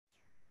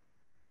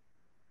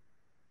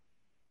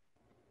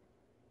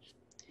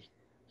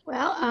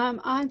Well,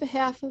 on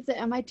behalf of the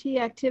MIT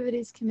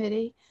Activities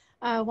Committee,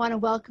 I want to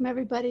welcome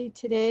everybody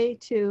today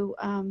to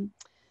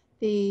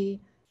the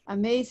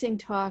amazing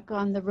talk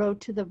on the road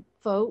to the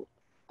vote,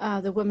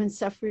 the women's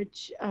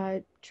suffrage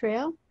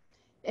trail.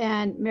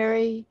 And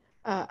Mary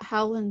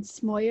Howland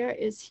Smoyer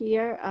is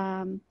here,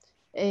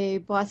 a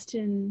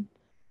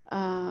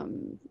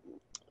um,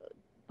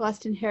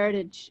 Boston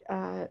Heritage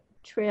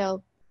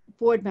Trail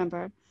board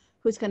member,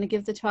 who's going to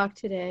give the talk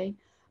today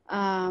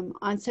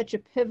on such a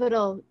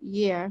pivotal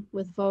year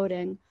with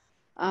voting.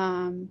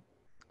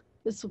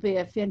 This will be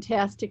a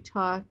fantastic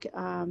talk,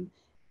 and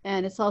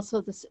it's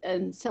also this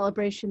in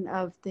celebration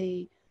of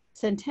the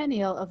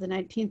centennial of the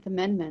 19th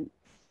Amendment.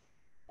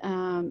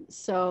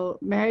 So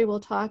Mary will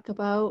talk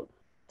about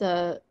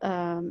the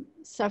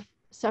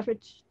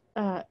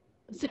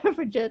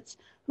suffragettes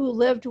who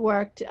lived,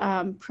 worked,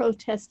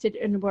 protested,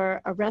 and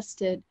were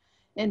arrested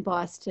in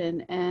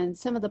Boston, and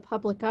some of the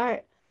public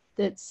art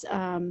that's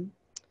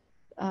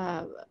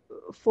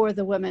for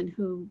the women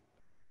who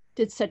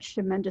did such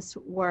tremendous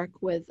work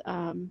with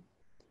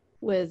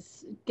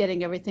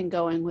getting everything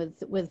going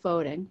with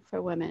voting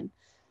for women.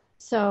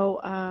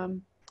 So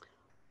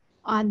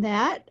on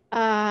that,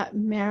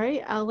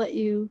 Mary, I'll let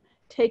you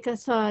take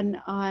us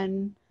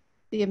on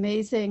the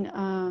amazing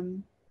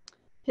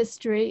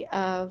history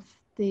of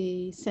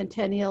the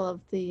centennial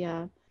of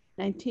the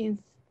 19th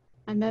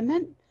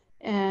Amendment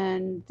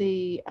and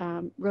the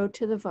road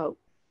to the vote.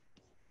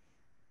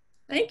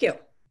 Thank you.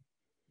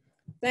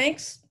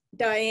 Thanks,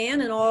 Diane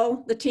and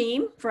all the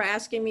team for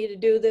asking me to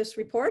do this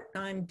report.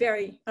 I'm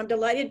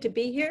delighted to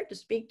be here to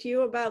speak to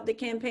you about the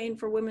campaign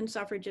for women's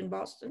suffrage in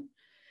Boston.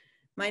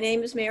 My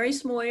name is Mary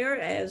Smoyer.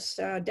 As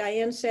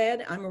Diane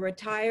said, I'm a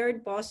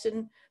retired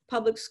Boston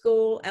public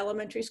school,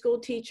 elementary school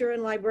teacher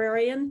and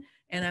librarian,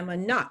 and I'm a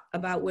nut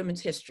about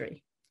women's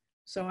history.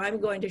 So I'm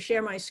going to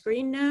share my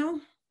screen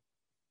now.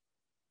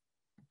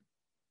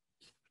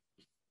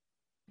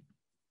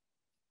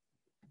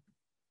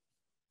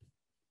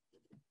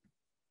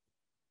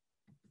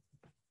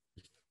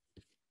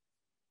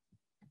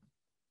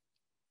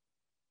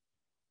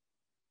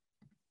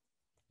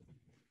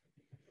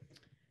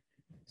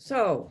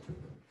 So,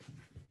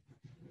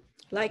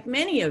 like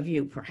many of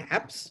you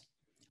perhaps,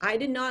 I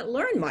did not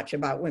learn much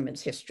about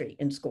women's history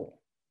in school.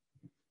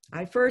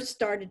 I first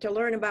started to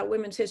learn about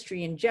women's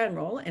history in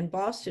general and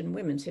Boston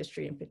women's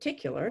history in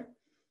particular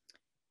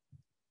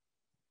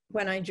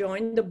when I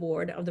joined the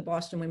board of the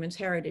Boston Women's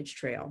Heritage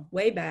Trail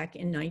way back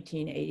in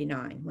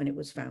 1989 when it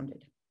was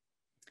founded.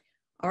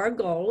 Our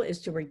goal is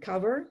to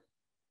recover,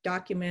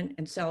 document,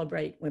 and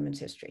celebrate women's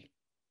history.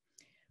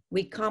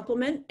 We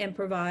complement and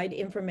provide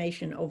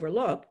information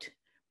overlooked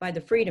by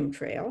the Freedom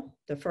Trail,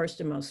 the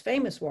first and most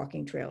famous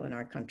walking trail in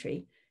our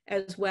country,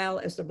 as well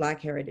as the Black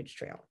Heritage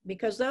Trail,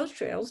 because those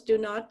trails do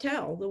not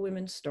tell the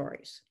women's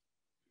stories.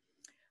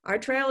 Our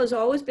trail has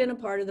always been a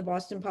part of the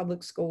Boston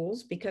Public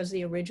Schools because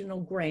the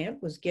original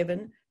grant was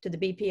given to the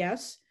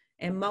BPS,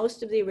 and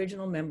most of the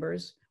original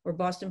members were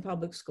Boston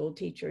Public School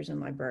teachers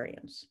and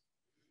librarians.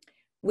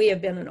 We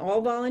have been an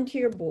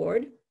all-volunteer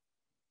board,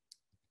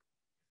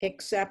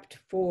 except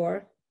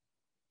for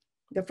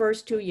the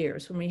first 2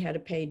 years when we had a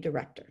paid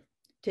director.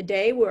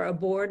 Today, we're a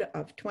board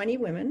of 20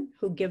 women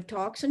who give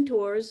talks and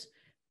tours,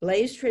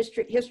 blaze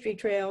history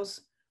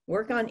trails,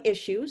 work on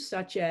issues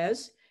such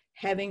as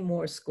having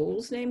more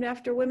schools named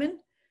after women.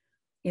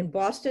 In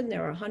Boston,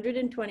 there are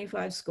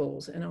 125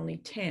 schools and only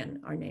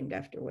 10 are named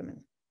after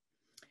women.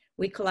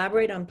 We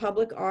collaborate on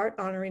public art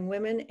honoring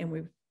women, and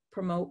we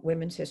promote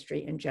women's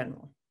history in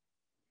general.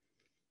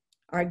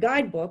 Our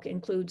guidebook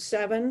includes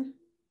 7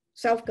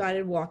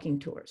 self-guided walking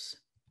tours.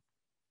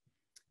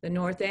 The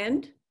North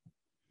End,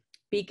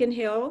 Beacon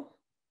Hill,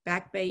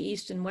 Back Bay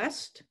East and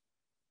West,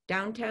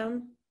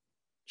 Downtown,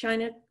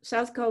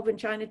 South Cove and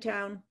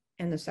Chinatown,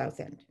 and the South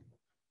End.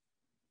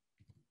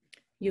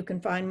 You can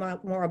find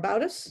more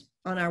about us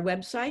on our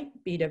website,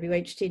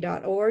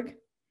 bwht.org.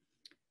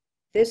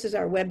 This is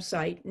our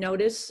website.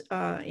 Notice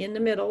in the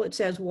middle, it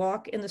says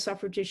walk in the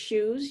suffragist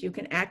shoes. You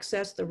can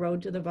access the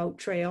Road to the Vote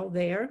trail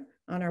there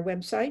on our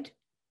website.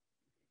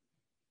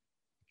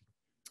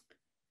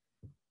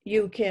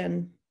 You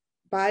can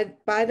buy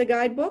the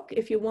guidebook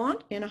if you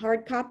want in a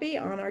hard copy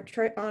on our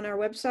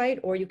website,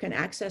 or you can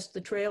access the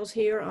trails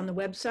here on the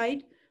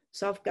website,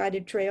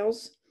 self-guided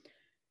trails.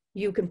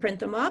 You can print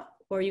them up,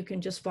 or you can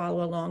just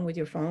follow along with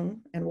your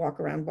phone and walk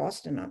around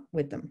Boston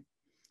with them.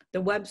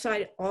 The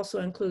website also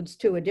includes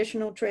 2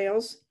 additional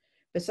trails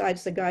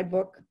besides the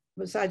guidebook,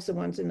 besides the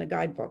ones in the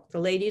guidebook. The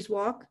Ladies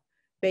Walk,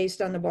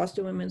 based on the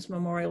Boston Women's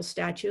Memorial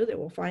statue that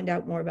we'll find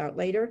out more about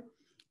later,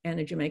 and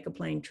the Jamaica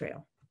Plain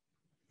Trail.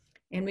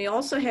 And we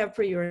also have,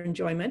 for your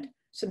enjoyment,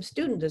 some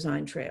student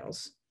design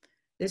trails.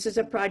 This is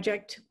a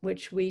project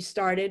which we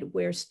started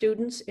where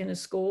students in a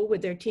school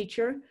with their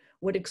teacher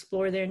would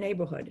explore their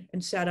neighborhood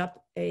and set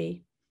up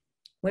a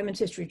women's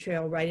history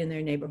trail right in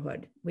their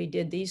neighborhood. We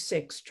did these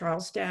 6: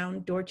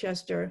 Charlestown,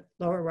 Dorchester,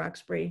 Lower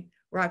Roxbury,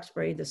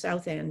 the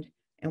South End,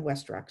 and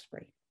West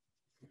Roxbury.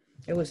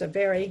 It was a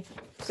very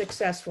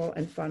successful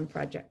and fun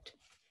project.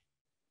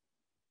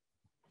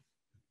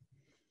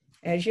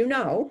 As you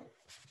know,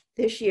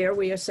 this year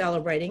we are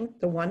celebrating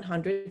the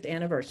 100th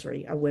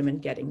anniversary of women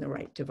getting the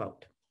right to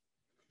vote.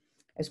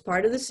 As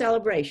part of the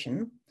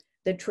celebration,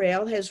 the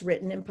Trail has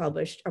written and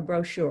published a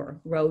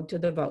brochure, Road to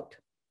the Vote.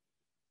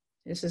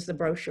 This is the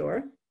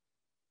brochure.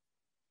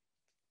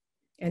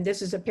 And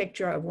this is a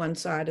picture of one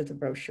side of the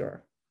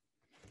brochure.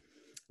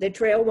 The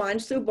Trail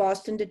winds through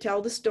Boston to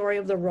tell the story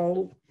of the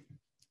role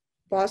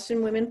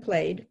Boston women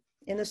played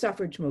in the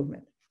suffrage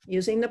movement,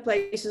 using the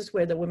places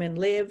where the women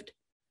lived,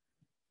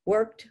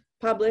 worked,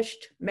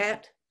 published,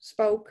 met,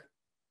 spoke,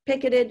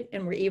 picketed,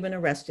 and were even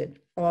arrested,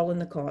 all in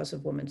the cause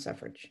of women's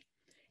suffrage,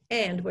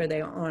 and where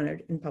they are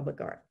honored in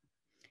public art.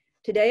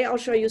 Today, I'll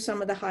show you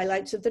some of the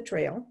highlights of the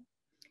Trail.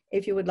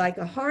 If you would like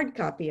a hard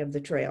copy of the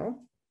Trail,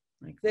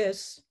 like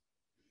this,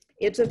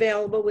 it's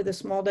available with a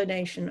small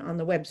donation on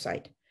the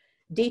website.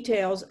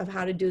 Details of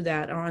how to do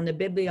that are on the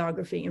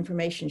bibliography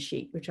information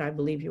sheet, which I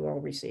believe you all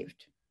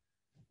received.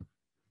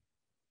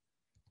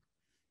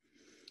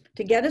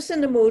 To get us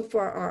in the mood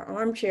for our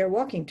armchair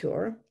walking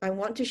tour, I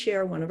want to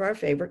share one of our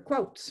favorite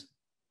quotes.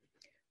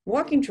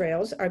 Walking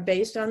trails are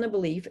based on the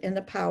belief in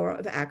the power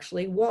of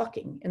actually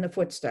walking in the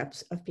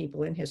footsteps of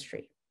people in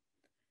history.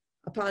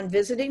 Upon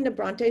visiting the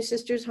Bronte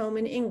sisters' home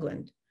in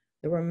England,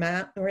 the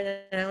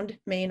renowned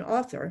Maine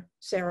author,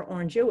 Sarah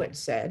Orne Jewett,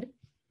 said,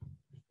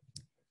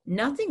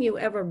 "Nothing you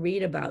ever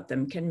read about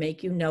them can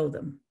make you know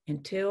them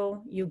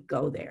until you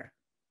go there.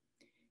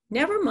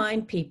 Never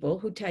mind people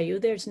who tell you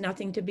there's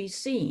nothing to be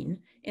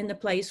seen in the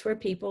place where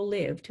people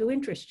lived to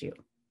interest you.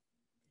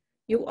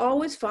 You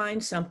always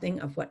find something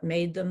of what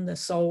made them the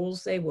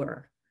souls they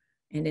were,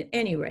 and at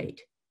any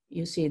rate,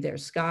 you see their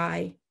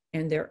sky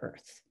and their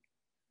earth."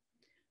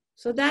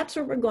 So that's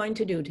what we're going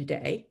to do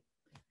today,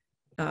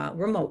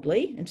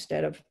 remotely,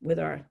 instead of with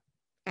our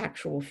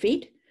actual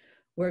feet.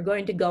 We're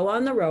going to go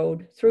on the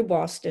road through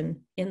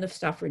Boston in the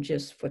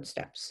suffragists'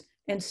 footsteps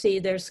and see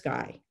their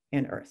sky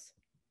and earth.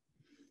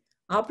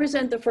 I'll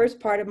present the first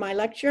part of my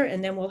lecture,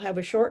 and then we'll have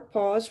a short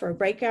pause for a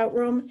breakout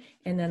room,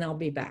 and then I'll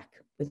be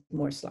back with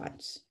more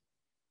slides.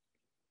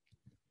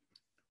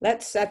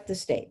 Let's set the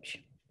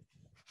stage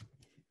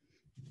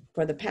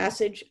for the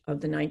passage of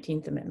the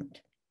 19th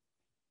Amendment.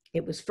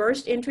 It was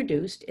first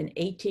introduced in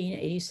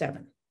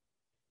 1887,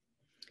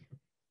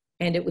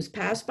 and it was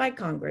passed by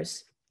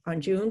Congress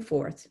on June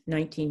 4th,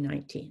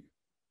 1919.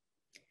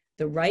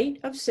 The right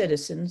of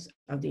citizens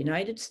of the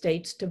United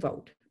States to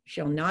vote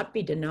shall not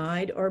be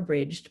denied or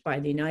abridged by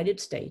the United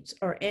States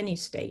or any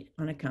state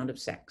on account of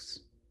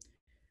sex.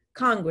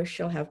 Congress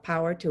shall have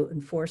power to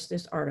enforce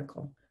this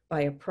article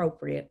by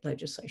appropriate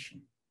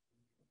legislation.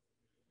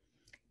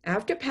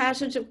 After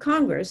passage of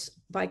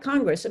by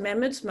Congress,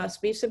 amendments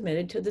must be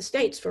submitted to the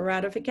states for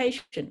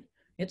ratification.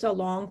 It's a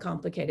long,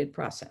 complicated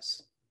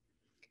process.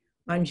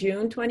 On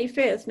June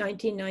 25th,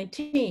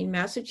 1919,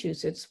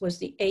 Massachusetts was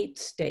the 8th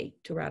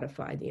state to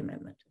ratify the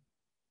amendment.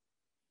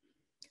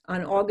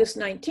 On August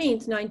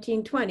 19th,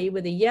 1920,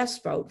 with a yes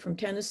vote from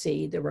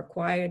Tennessee, the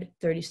required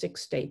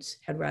 36 states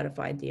had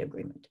ratified the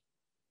agreement.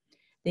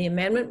 The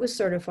amendment was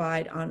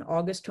certified on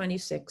August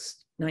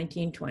 26,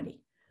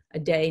 1920, a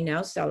day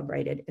now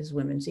celebrated as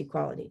Women's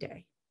Equality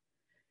Day.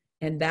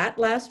 And that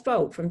last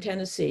vote from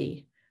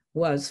Tennessee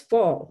was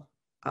full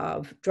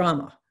of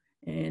drama.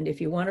 And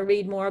if you want to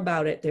read more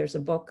about it, there's a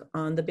book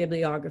on the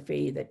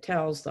bibliography that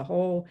tells the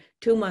whole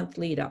 2-month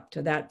lead up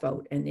to that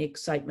vote and the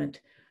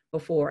excitement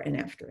before and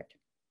after it.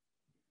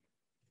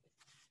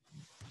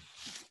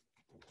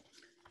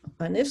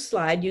 On this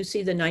slide, you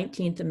see the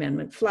 19th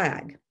Amendment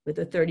flag with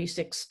the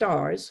 36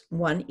 stars,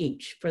 one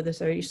each for the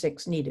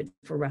 36 needed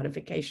for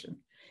ratification.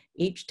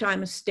 Each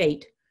time a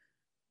state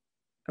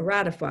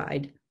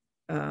ratified,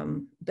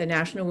 the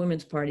National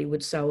Women's Party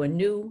would sew a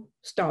new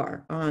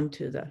star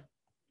onto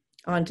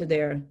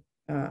their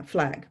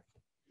flag.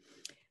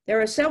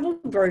 There are several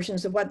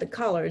versions of what the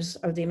colors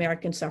of the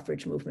American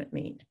suffrage movement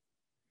mean.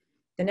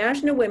 The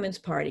National Women's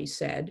Party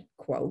said,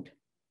 quote,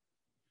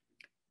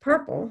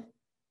 "Purple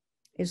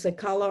is the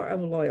color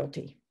of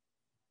loyalty,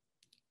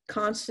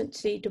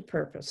 constancy to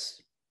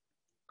purpose,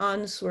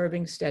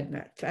 unswerving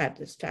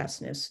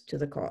steadfastness to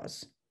the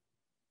cause.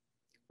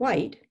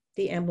 White,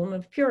 the emblem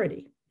of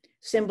purity,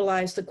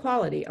 symbolized the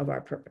quality of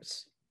our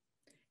purpose.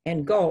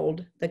 And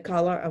gold, the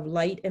color of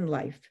light and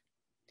life,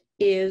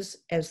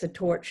 is as the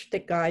torch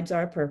that guides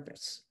our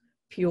purpose,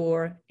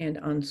 pure and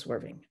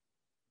unswerving."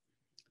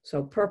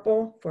 So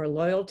purple for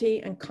loyalty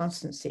and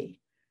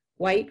constancy,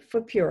 white for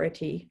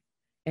purity,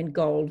 and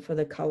gold for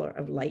the color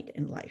of light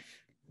and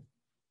life.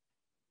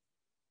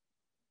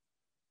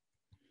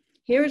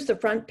 Here is the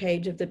front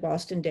page of the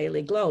Boston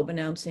Daily Globe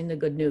announcing the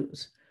good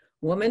news.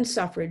 Women's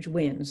suffrage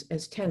wins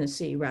as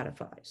Tennessee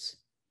ratifies.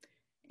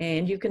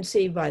 And you can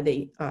see by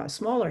the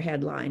smaller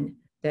headline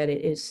that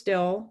it is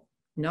still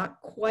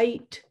not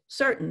quite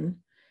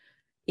certain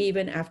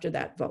even after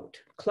that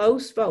vote.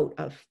 Close vote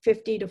of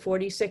 50 to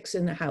 46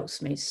 in the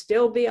House may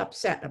still be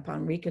upset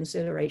upon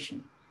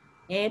reconsideration.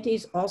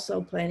 Aunties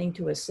also planning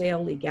to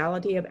assail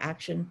legality of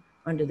action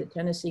under the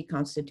Tennessee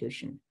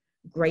Constitution.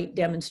 Great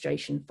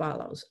demonstration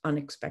follows,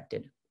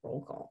 unexpected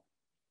roll call.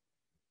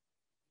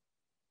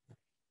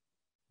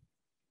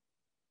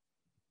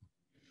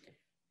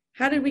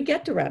 How did we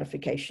get to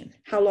ratification?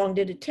 How long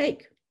did it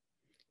take?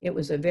 It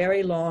was a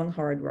very long,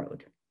 hard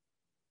road,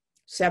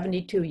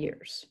 72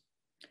 years.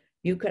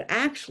 You could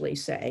actually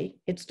say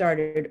it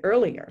started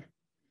earlier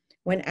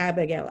when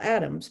Abigail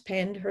Adams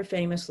penned her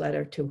famous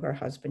letter to her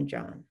husband,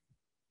 John.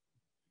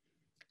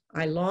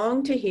 I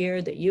long to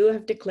hear that you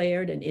have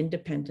declared an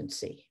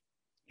independency.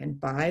 And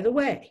by the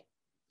way,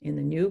 in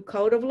the new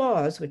code of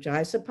laws, which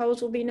I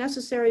suppose will be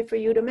necessary for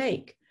you to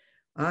make,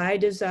 I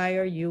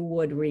desire you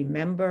would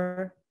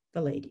remember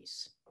the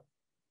ladies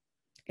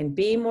and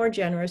be more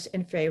generous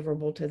and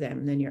favorable to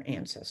them than your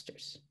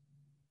ancestors.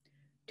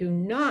 Do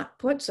not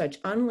put such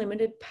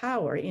unlimited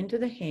power into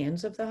the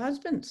hands of the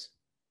husbands.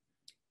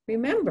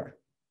 Remember,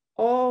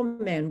 all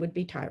men would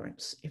be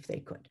tyrants if they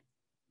could.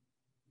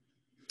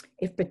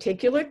 If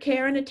particular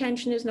care and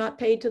attention is not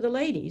paid to the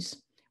ladies,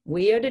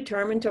 we are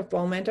determined to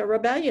foment a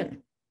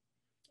rebellion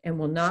and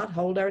will not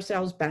hold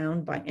ourselves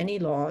bound by any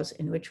laws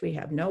in which we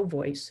have no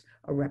voice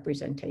or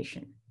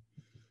representation.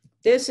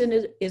 This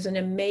is an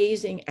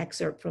amazing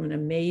excerpt from an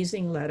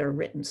amazing letter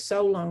written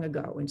so long ago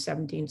in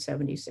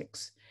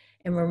 1776.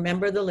 And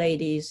Remember the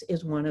Ladies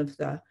is one of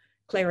the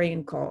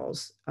clarion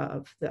calls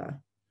of the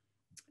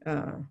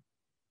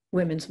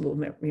women's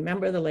movement.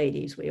 Remember the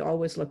ladies. We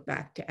always look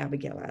back to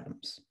Abigail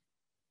Adams.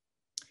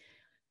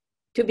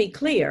 To be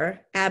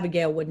clear,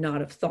 Abigail would not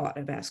have thought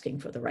of asking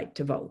for the right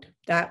to vote.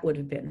 That would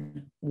have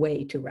been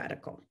way too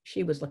radical.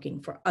 She was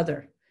looking for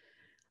other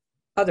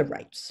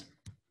rights.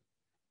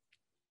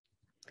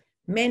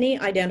 Many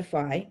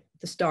identify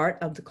the start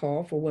of the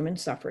call for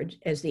women's suffrage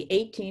as the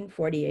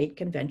 1848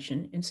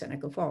 convention in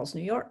Seneca Falls,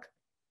 New York.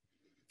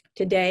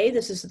 Today,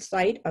 this is the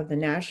site of the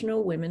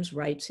National Women's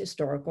Rights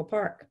Historical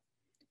Park.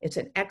 It's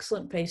an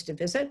excellent place to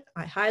visit.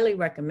 I highly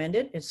recommend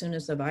it as soon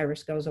as the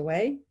virus goes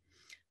away.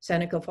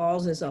 Seneca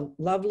Falls is a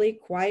lovely,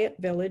 quiet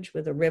village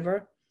with a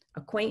river,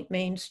 a quaint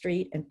main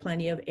street, and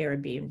plenty of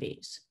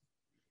Airbnbs.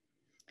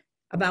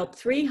 About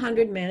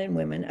 300 men and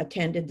women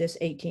attended this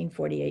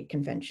 1848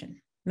 convention,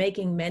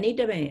 making many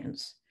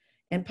demands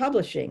and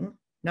publishing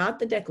not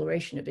the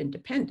Declaration of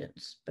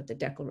Independence, but the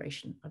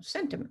Declaration of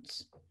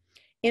Sentiments,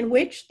 in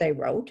which they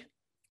wrote,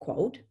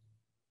 quote,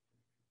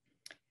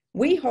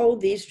 "We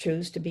hold these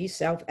truths to be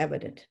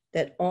self-evident,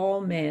 that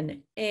all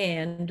men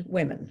and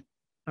women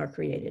are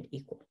created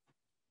equal."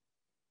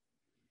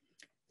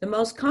 The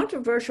most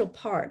controversial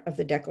part of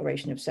the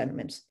Declaration of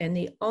Sentiments, and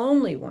the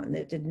only one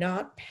that did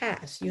not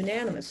pass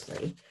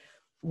unanimously,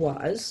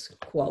 was,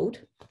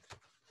 quote,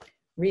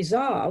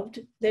 "Resolved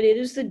that it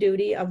is the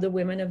duty of the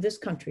women of this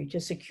country to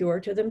secure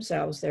to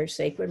themselves their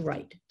sacred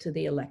right to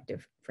the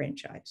elective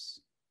franchise."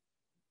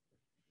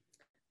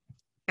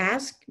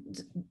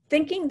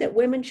 Thinking that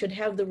women should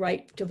have the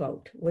right to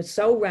vote was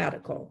so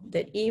radical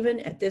that even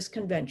at this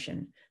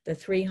convention, the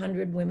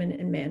 300 women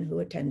and men who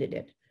attended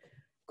it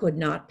could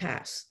not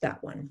pass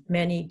that one.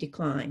 Many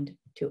declined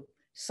to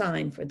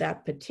sign for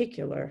that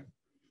particular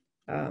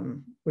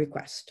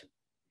request.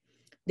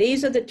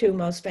 These are the two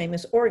most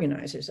famous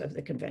organizers of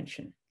the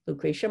convention,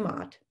 Lucretia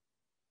Mott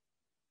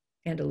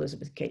and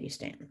Elizabeth Cady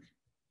Stanton.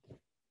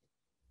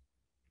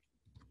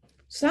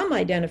 Some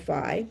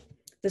identify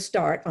the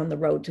start on the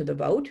road to the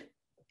vote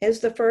as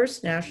the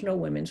first National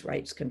Women's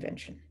Rights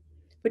Convention,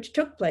 which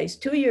took place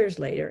 2 years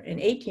later in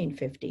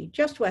 1850,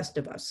 just west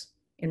of us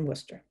in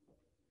Worcester.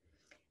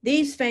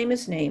 These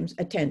famous names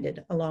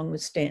attended along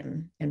with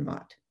Stanton and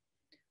Mott: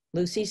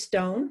 Lucy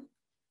Stone,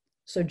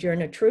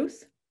 Sojourner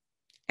Truth,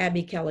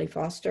 Abby Kelly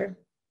Foster,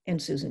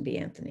 and Susan B.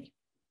 Anthony.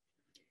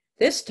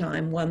 This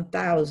time,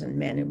 1,000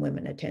 men and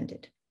women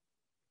attended.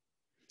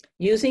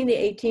 Using the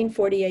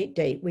 1848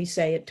 date, we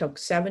say it took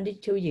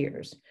 72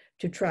 years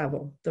to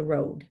travel the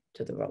road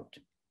to the vote.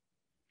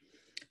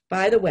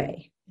 By the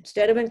way,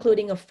 instead of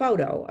including a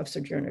photo of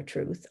Sojourner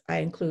Truth, I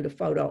include a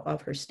photo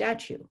of her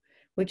statue,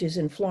 which is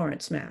in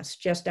Florence, Mass.,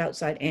 just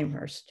outside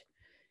Amherst.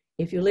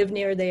 If you live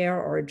near there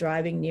or are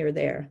driving near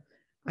there,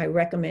 I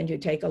recommend you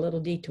take a little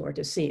detour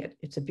to see it.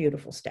 It's a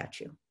beautiful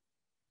statue.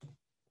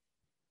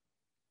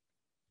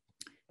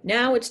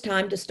 Now it's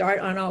time to start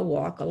on our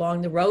walk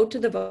along the road to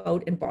the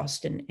vote in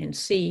Boston and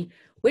see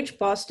which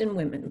Boston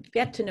women,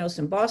 get to know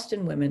some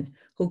Boston women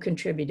who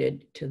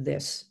contributed to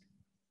this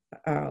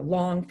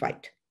long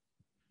fight.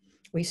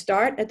 We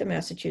start at the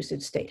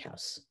Massachusetts State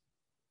House.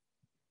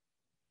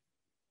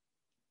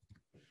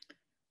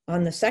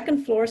 On the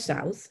second floor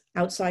south,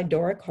 outside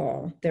Doric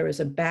Hall, there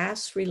is a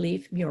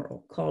bas-relief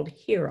mural called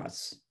Hear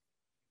Us.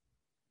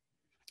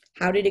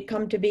 How did it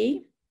come to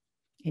be?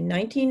 In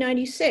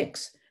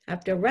 1996,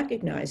 after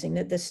recognizing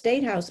that the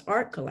State House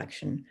art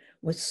collection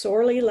was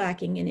sorely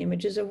lacking in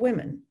images of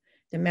women,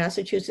 the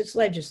Massachusetts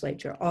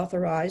legislature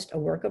authorized a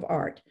work of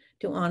art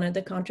to honor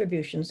the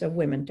contributions of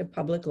women to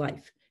public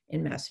life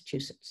in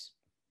Massachusetts.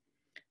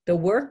 The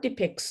work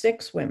depicts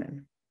 6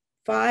 women,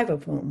 5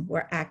 of whom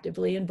were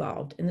actively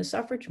involved in the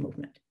suffrage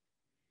movement: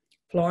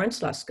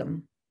 Florence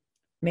Luscombe,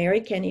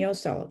 Mary Kenny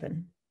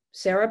O'Sullivan,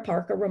 Sarah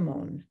Parker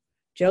Ramon,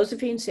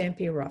 Josephine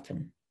Sampier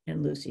Ruffin,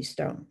 and Lucy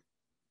Stone.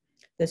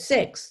 The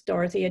 6th,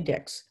 Dorothea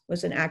Dix,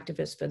 was an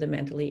activist for the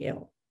mentally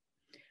ill.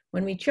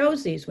 When we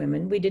chose these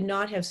women, we did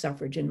not have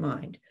suffrage in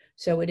mind.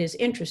 So it is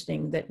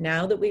interesting that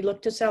now that we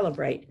look to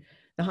celebrate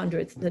the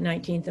 100th, the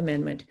 19th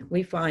Amendment,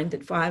 we find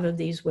that 5 of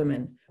these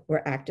women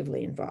were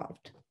actively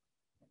involved.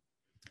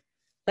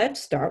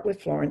 Let's start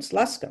with Florence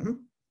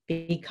Luscombe,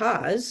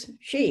 because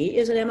she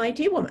is an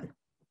MIT woman.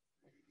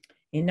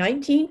 In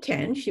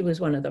 1910, she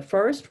was one of the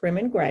first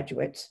women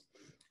graduates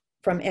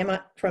from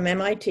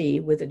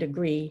MIT with a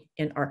degree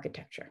in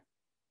architecture.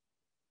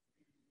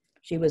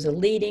 She was a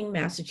leading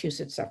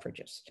Massachusetts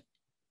suffragist,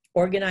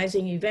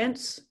 organizing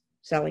events,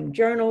 selling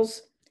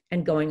journals,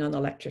 and going on the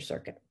lecture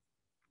circuit.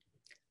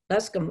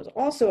 Luscombe was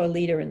also a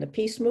leader in the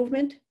peace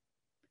movement,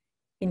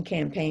 in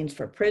campaigns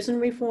for prison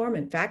reform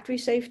and factory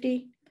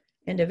safety,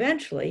 and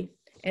eventually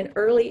an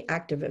early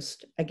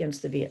activist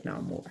against the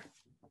Vietnam War.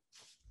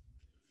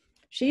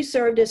 She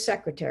served as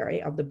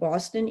secretary of the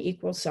Boston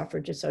Equal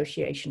Suffrage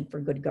Association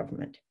for Good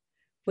Government,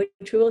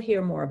 which we'll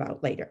hear more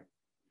about later.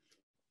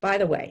 By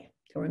the way,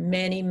 there were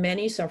many,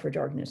 many suffrage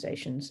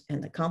organizations,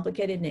 and the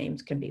complicated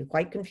names can be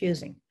quite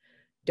confusing.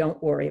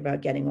 Don't worry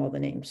about getting all the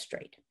names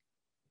straight.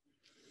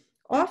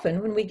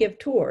 Often, when we give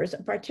tours,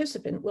 a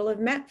participant will have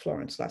met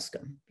Florence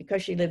Luscombe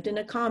because she lived in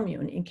a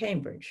commune in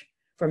Cambridge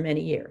for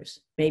many years.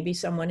 Maybe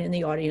someone in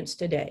the audience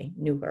today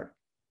knew her.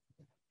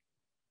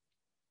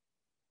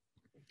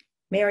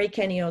 Mary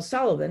Kenny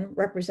O'Sullivan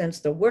represents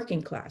the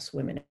working class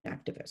women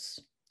activists.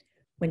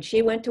 When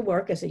she went to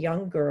work as a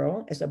young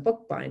girl as a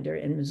bookbinder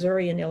in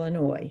Missouri and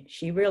Illinois,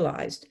 she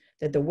realized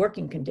that the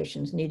working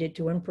conditions needed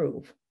to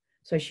improve,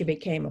 so she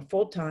became a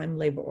full-time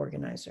labor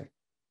organizer.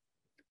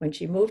 When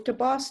she moved to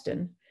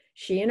Boston,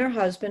 she and her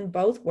husband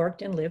both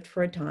worked and lived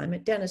for a time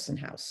at Dennison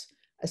House,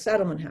 a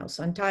settlement house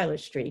on Tyler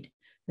Street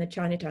in the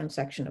Chinatown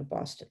section of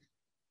Boston.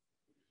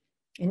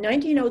 In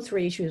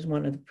 1903, she was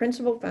one of the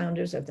principal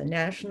founders of the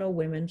National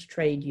Women's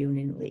Trade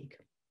Union League.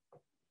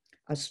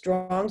 A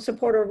strong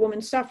supporter of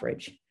women's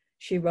suffrage,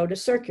 she wrote a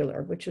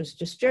circular which was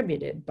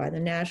distributed by the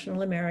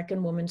National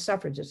American Women's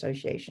Suffrage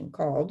Association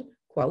called,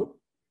 quote,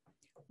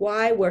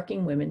 "Why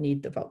Working Women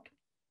Need the Vote,"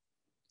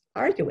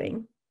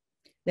 arguing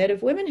that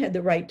if women had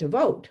the right to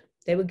vote,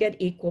 they would get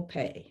equal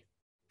pay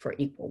for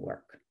equal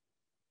work.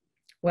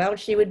 Well,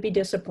 she would be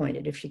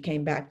disappointed if she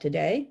came back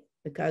today,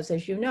 because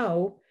as you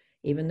know,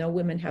 even though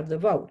women have the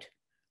vote,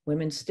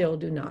 women still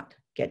do not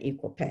get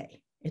equal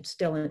pay. It's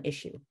still an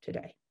issue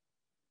today.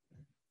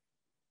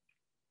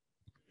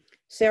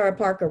 Sarah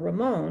Parker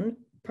Ramon,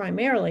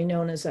 primarily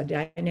known as a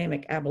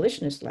dynamic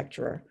abolitionist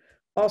lecturer,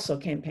 also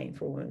campaigned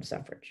for women's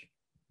suffrage.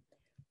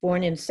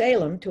 Born in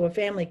Salem to a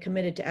family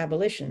committed to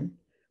abolition,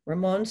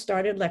 Ramon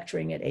started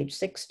lecturing at age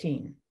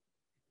 16.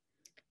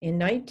 In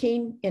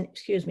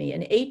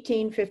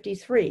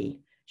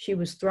 1853, she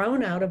was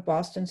thrown out of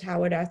Boston's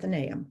Howard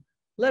Athenaeum,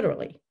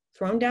 literally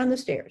thrown down the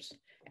stairs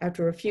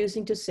after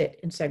refusing to sit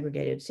in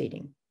segregated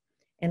seating,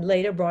 and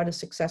later brought a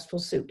successful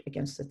suit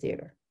against the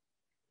theater.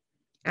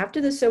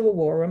 After the Civil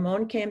War,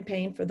 Ramon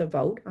campaigned for the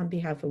vote on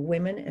behalf of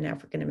women and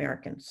African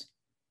Americans.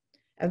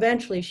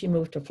 Eventually, she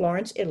moved to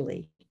Florence,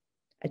 Italy,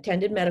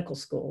 attended medical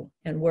school,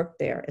 and worked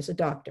there as a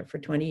doctor for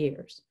 20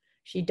 years.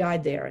 She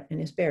died there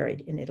and is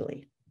buried in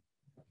Italy.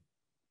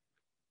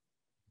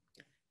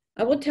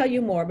 I will tell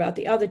you more about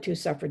the other 2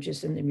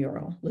 suffragists in the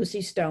mural,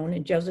 Lucy Stone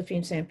and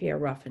Josephine St. Pierre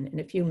Ruffin, in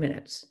a few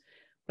minutes.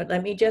 But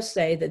let me just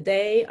say that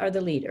they are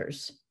the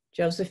leaders.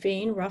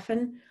 Josephine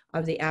Ruffin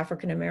of the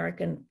African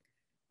American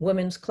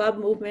Women's Club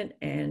movement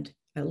and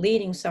a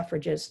leading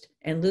suffragist,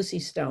 and Lucy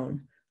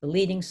Stone, the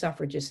leading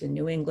suffragist in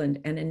New England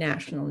and a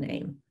national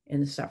name in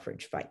the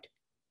suffrage fight.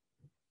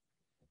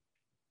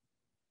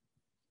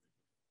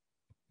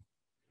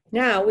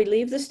 Now we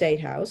leave the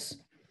State House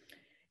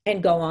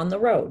and go on the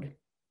road,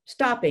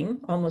 stopping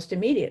almost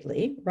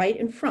immediately right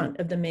in front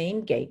of the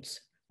main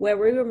gates where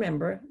we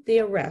remember the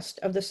arrest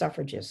of the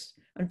suffragists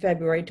on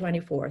February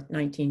 24th,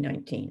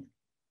 1919.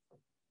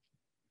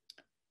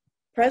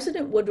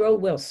 President Woodrow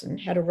Wilson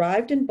had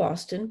arrived in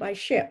Boston by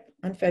ship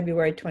on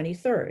February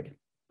 23rd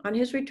on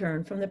his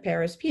return from the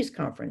Paris Peace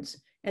Conference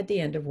at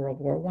the end of World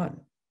War I.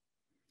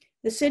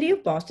 The city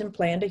of Boston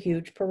planned a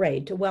huge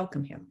parade to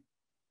welcome him.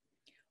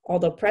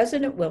 Although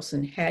President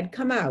Wilson had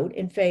come out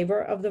in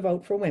favor of the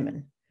vote for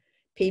women,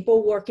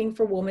 people working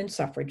for women's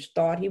suffrage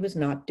thought he was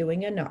not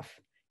doing enough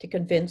to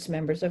convince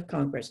members of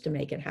Congress to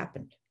make it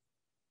happen.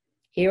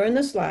 Here in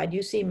the slide,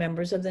 you see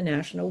members of the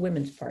National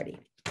Women's Party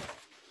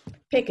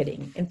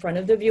picketing in front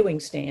of the viewing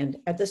stand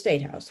at the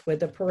State House where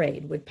the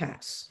parade would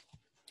pass.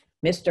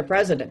 "Mr.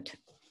 President,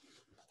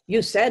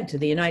 you said to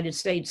the United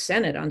States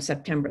Senate on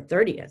September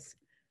 30th,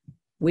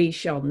 we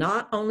shall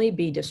not only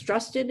be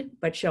distrusted,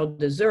 but shall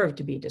deserve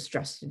to be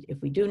distrusted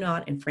if we do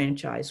not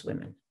enfranchise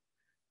women.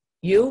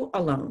 You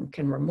alone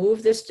can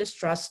remove this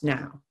distrust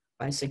now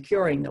by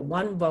securing the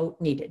 1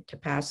 vote needed to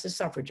pass the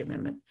suffrage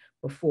amendment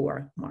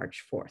before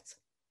March 4th.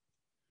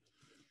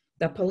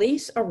 The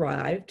police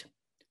arrived,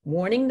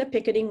 warning the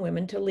picketing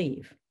women to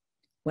leave.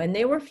 When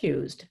they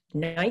refused,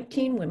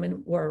 19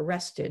 women were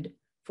arrested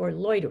for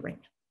loitering,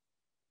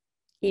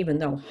 even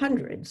though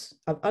hundreds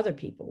of other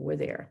people were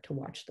there to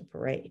watch the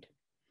parade,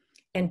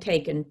 and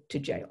taken to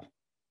jail.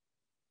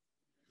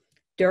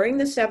 During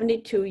the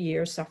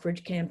 72-year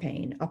suffrage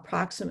campaign,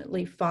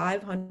 approximately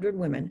 500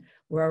 women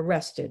were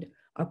arrested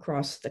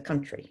across the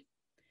country,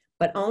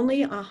 but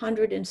only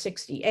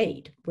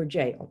 168 were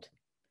jailed,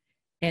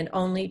 and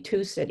only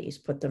 2 cities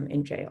put them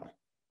in jail,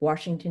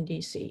 Washington,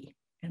 D.C.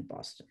 and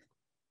Boston.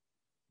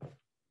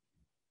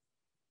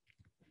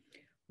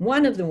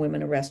 One of the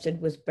women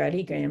arrested was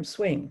Betty Graham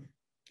Swing.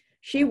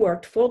 She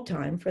worked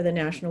full-time for the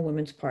National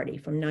Women's Party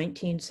from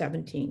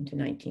 1917 to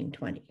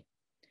 1920.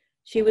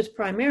 She was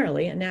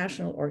primarily a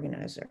national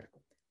organizer,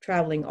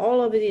 traveling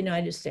all over the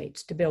United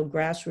States to build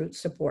grassroots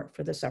support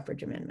for the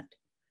suffrage amendment.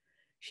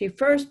 She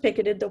first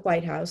picketed the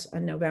White House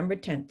on November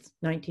 10,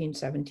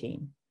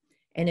 1917,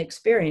 and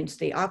experienced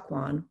the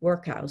Occoquan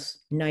Workhouse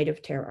Night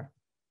of Terror.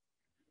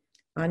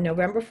 On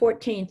November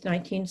 14,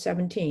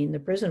 1917, the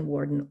prison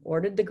warden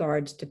ordered the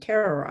guards to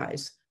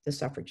terrorize the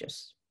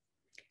suffragists.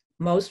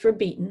 Most were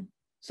beaten,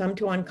 some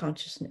to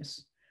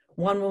unconsciousness.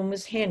 One woman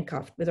was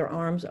handcuffed with her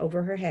arms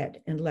over her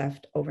head and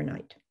left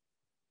overnight.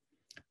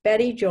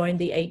 Betty joined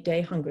the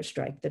 8-day hunger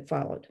strike that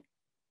followed.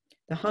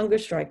 The hunger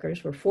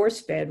strikers were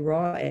force-fed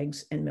raw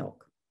eggs and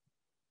milk.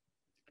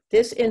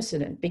 This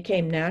incident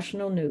became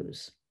national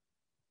news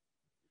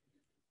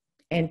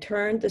and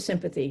turned the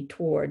sympathy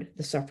toward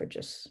the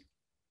suffragists.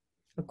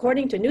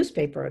 According to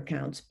newspaper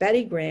accounts,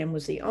 Betty Graham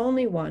was the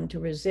only one to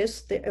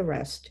resist the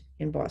arrest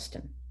in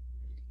Boston.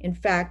 In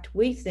fact,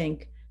 we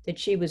think that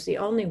she was the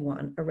only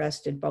one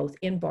arrested both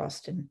in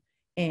Boston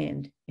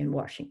and in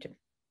Washington.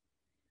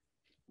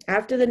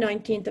 After the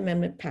 19th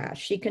Amendment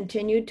passed, she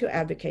continued to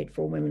advocate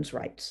for women's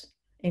rights,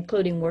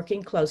 including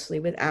working closely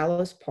with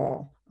Alice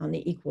Paul on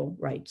the Equal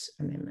Rights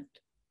Amendment.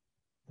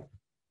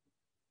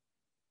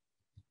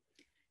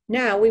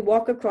 Now we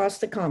walk across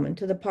the Common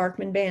to the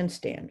Parkman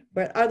Bandstand,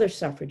 where other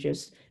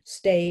suffragists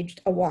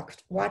staged a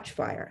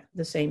watchfire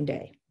the same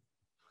day.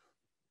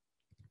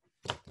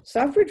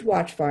 Suffrage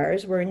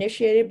watchfires were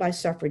initiated by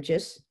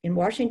suffragists in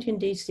Washington,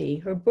 D.C.,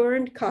 who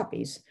burned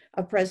copies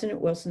of President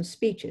Wilson's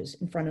speeches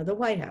in front of the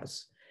White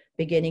House,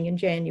 beginning in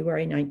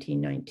January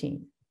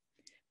 1919.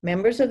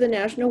 Members of the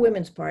National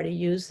Women's Party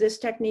used this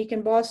technique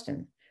in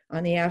Boston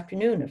on the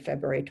afternoon of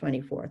February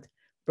 24th,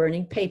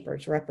 burning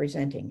papers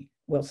representing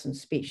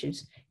Wilson's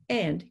speeches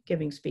and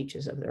giving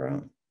speeches of their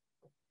own.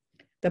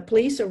 The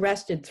police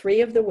arrested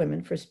 3 of the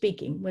women for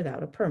speaking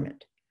without a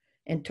permit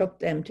and took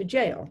them to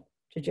jail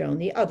to join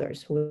the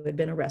others who had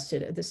been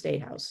arrested at the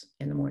State House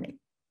in the morning.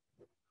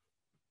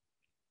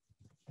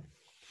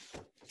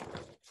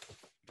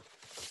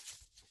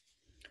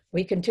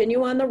 We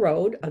continue on the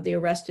road of the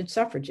arrested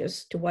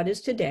suffragists to what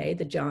is today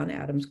the John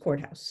Adams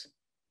Courthouse.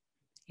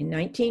 In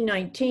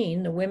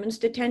 1919, the Women's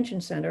Detention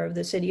Center of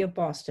the city of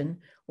Boston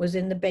was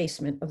in the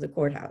basement of the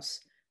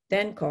courthouse,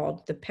 then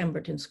called the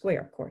Pemberton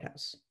Square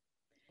Courthouse.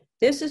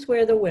 This is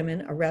where the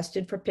women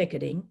arrested for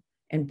picketing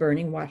and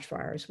burning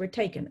watchfires were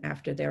taken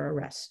after their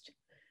arrest.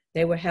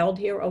 They were held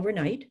here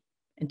overnight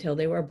until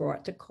they were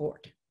brought to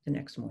court the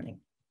next morning.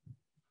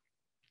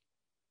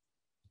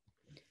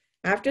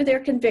 After their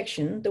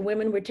conviction, the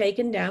women were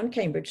taken down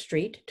Cambridge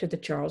Street to the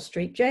Charles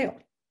Street Jail,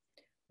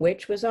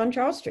 which was on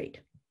Charles Street,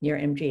 near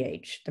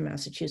MGH, the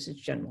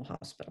Massachusetts General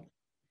Hospital.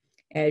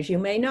 As you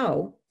may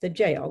know, the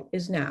jail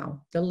is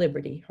now the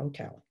Liberty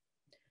Hotel.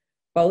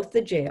 Both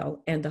the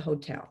jail and the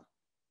hotel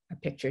are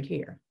pictured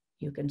here.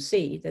 You can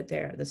see that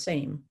they're the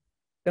same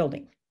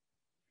building.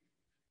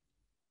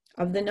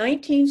 Of the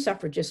 19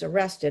 suffragists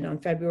arrested on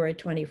February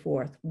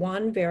 24th,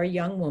 one very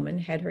young woman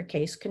had her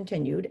case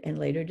continued and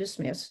later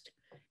dismissed,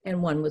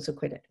 and one was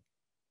acquitted.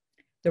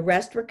 The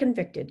rest were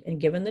convicted and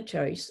given the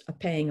choice of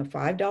paying a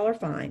 $5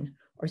 fine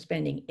or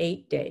spending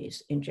 8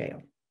 days in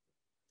jail.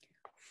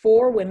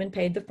 4 women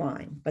paid the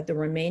fine, but the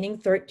remaining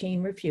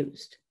 13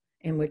 refused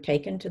and were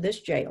taken to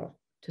this jail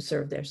to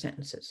serve their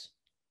sentences.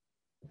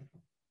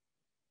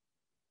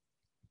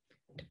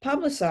 To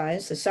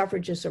publicize the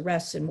suffragist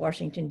arrests in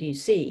Washington,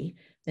 D.C.,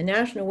 the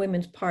National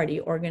Women's Party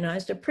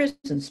organized a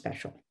prison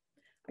special,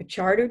 a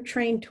chartered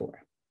train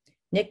tour,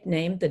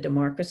 nicknamed the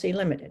Democracy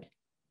Limited.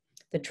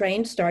 The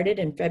train started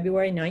in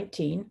February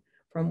 19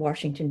 from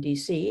Washington,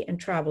 D.C., and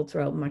traveled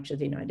throughout much of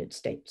the United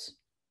States.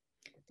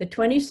 The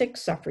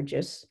 26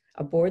 suffragists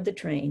aboard the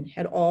train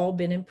had all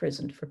been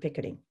imprisoned for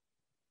picketing.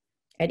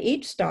 At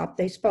each stop,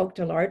 they spoke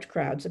to large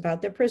crowds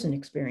about their prison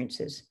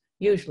experiences,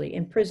 usually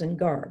in prison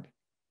garb.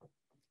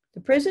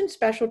 The prison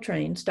special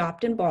train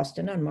stopped in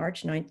Boston on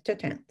March 9th to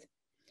 10th.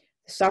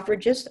 The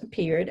suffragists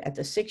appeared at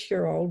the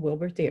 6-year-old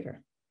Wilbur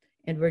Theater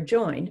and were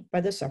joined by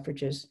the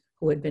suffragists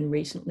who had been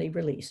recently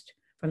released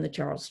from the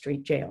Charles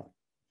Street Jail.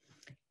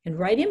 And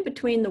right in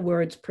between the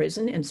words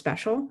prison and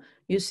special,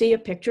 you see a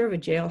picture of a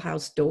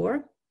jailhouse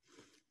door.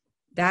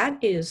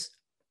 That is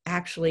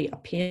actually a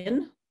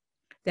pin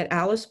that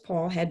Alice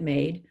Paul had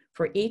made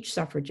for each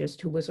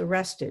suffragist who was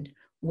arrested,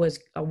 was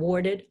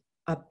awarded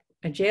a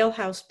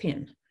jailhouse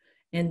pin.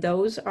 And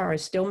those are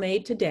still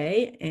made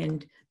today,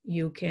 and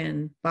you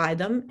can buy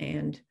them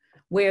and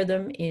wear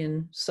them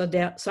in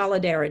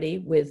solidarity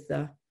with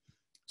the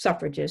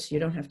suffragists. You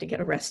don't have to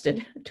get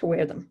arrested to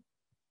wear them.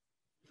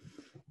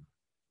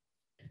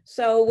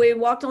 So we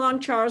walked along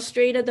Charles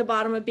Street at the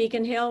bottom of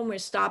Beacon Hill, and we're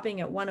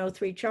stopping at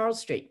 103 Charles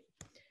Street,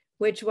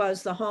 which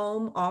was the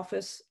home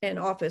office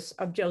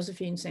of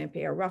Josephine St.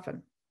 Pierre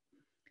Ruffin.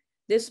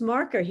 This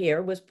marker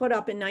here was put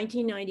up in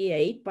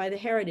 1998 by the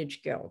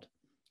Heritage Guild,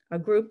 a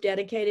group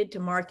dedicated to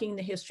marking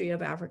the history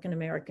of African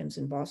Americans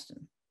in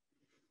Boston.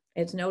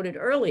 As noted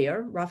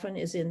earlier, Ruffin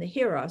is in the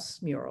Hear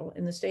Us mural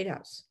in the State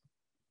House.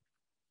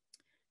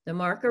 The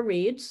marker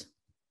reads,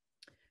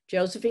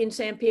 Josephine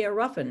St. Pierre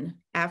Ruffin,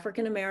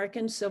 African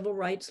American civil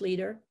rights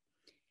leader,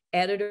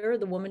 editor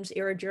of the Woman's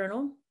Era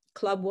Journal,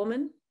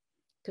 clubwoman,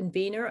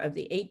 convener of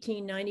the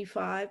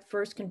 1895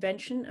 First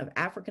Convention of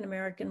African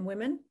American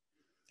Women,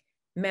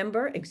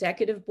 member,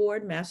 Executive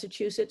Board,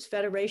 Massachusetts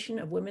Federation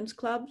of Women's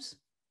Clubs,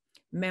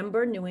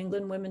 member, New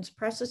England Women's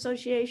Press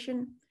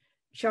Association,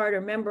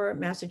 charter member,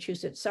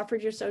 Massachusetts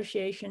Suffrage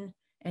Association,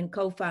 and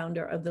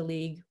co-founder of the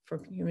League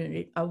for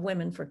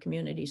Women for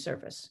Community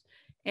Service,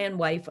 and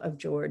wife of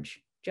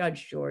Judge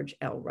George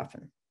L.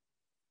 Ruffin.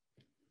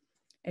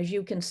 As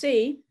you can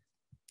see,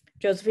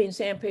 Josephine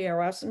St. Pierre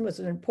Ruffin was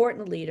an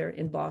important leader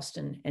in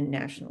Boston and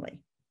nationally.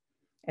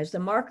 As the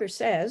marker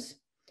says,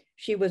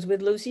 she was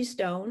with Lucy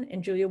Stone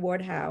and Julia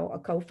Ward Howe, a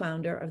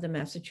co-founder of the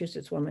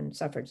Massachusetts Women's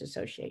Suffrage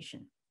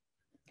Association.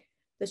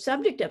 The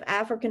subject of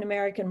African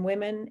American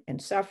women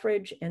and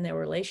suffrage and their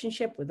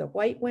relationship with the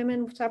white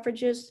women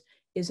suffragists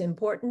is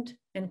important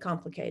and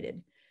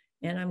complicated.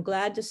 And I'm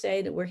glad to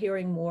say that we're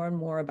hearing more and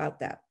more about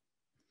that.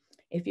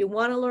 If you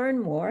want to learn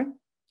more,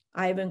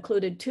 I have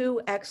included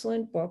 2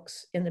 excellent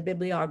books in the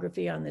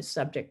bibliography on this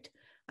subject.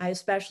 I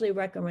especially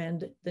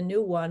recommend the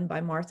new one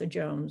by Martha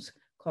Jones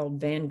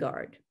called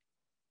Vanguard.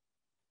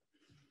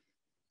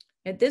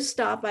 At this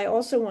stop, I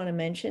also want to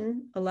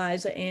mention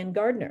Eliza Ann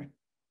Gardner.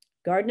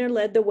 Gardner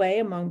led the way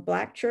among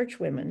Black church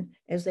women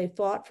as they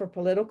fought for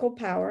political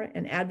power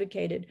and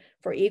advocated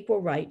for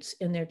equal rights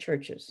in their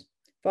churches,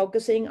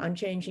 focusing on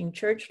changing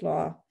church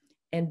law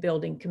and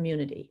building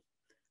community.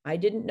 I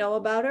didn't know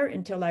about her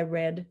until I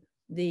read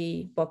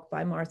the book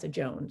by Martha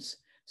Jones.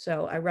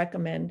 So I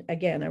recommend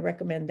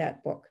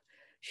that book.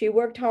 She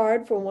worked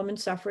hard for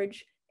women's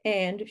suffrage,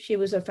 and she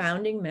was a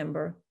founding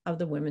member of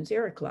the Women's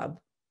Era Club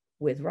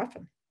with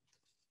Ruffin.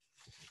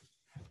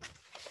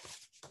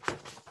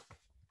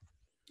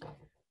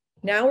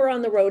 Now we're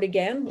on the road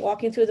again,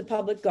 walking through the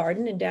public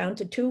garden and down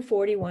to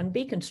 241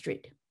 Beacon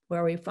Street,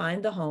 where we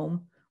find the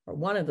home, or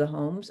one of the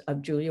homes,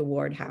 of Julia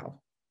Ward Howe.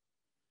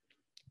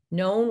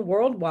 Known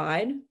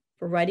worldwide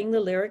for writing the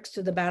lyrics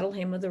to the Battle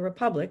Hymn of the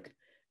Republic,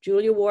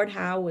 Julia Ward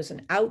Howe was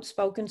an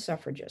outspoken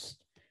suffragist,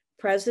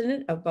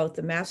 president of both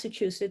the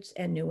Massachusetts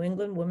and New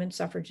England Women's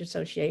Suffrage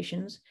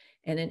Associations,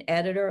 and an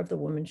editor of the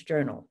Women's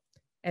Journal,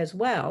 as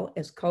well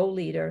as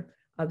co-leader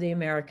of the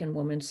American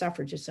Women's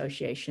Suffrage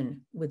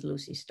Association with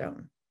Lucy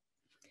Stone.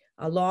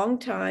 A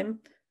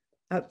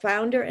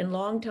founder and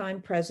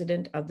longtime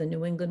president of the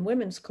New England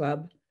Women's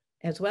Club,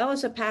 as well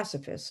as a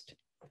pacifist,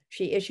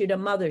 she issued a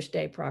Mother's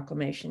Day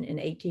proclamation in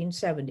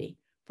 1870,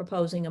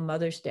 proposing a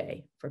Mother's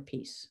Day for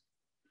peace.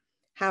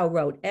 Howe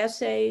wrote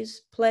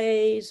essays,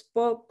 plays,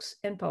 books,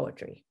 and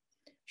poetry.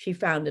 She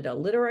founded a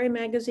literary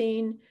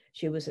magazine.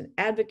 She was an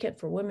advocate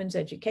for women's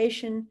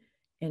education.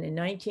 And in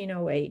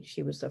 1908,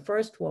 she was the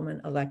first woman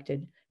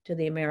elected to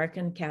the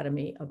American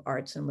Academy of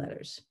Arts and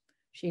Letters.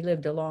 She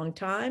lived a long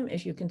time,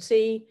 as you can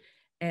see,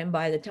 and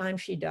by the time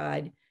she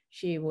died,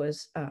 she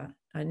was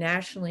a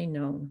nationally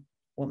known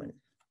woman.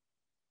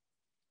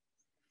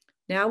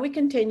 Now we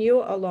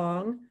continue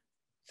along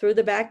through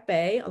the Back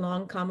Bay,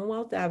 along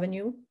Commonwealth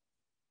Avenue,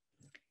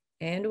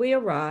 and we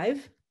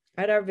arrive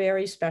at our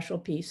very special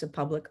piece of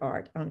public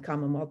art on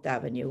Commonwealth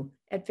Avenue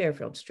at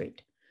Fairfield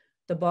Street,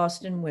 the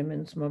Boston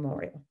Women's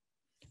Memorial,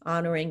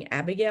 honoring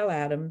Abigail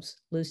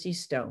Adams, Lucy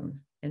Stone,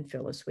 and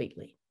Phyllis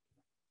Wheatley.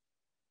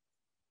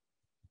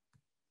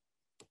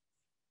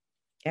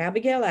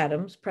 Abigail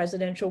Adams,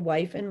 presidential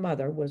wife and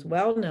mother, was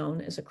well known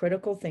as a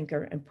critical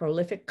thinker and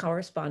prolific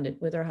correspondent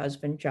with her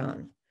husband,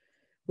 John.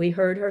 We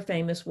heard her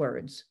famous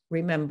words,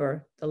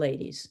 "Remember the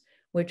ladies,"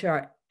 which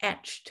are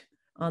etched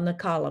on the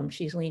column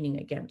she's leaning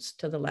against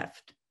to the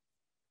left.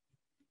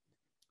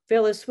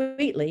 Phyllis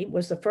Wheatley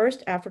was the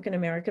first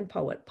African-American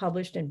poet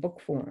published in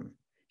book form.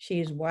 She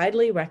is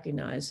widely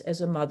recognized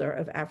as a mother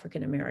of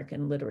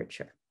African-American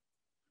literature.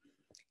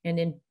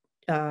 And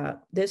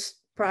this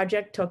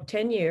project took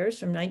 10 years,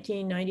 from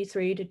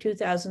 1993 to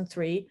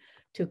 2003,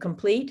 to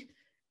complete.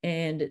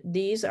 And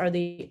these are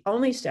the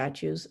only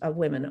statues of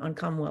women on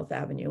Commonwealth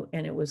Avenue.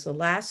 And it was the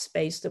last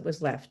space that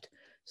was left.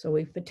 So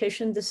we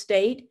petitioned the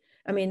city,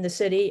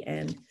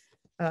 and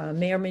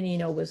Mayor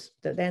Menino was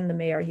then the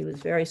mayor. He was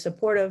very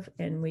supportive,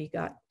 and we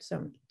got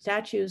some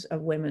statues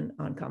of women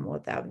on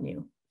Commonwealth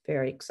Avenue.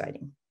 Very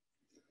exciting.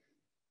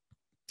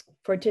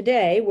 For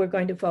today, we're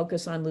going to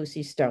focus on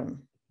Lucy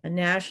Stone, a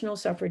national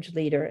suffrage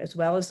leader, as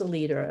well as the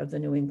leader of the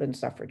New England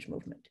suffrage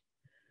movement.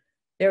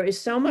 There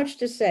is so much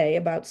to say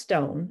about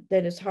Stone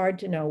that it's hard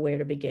to know where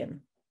to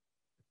begin.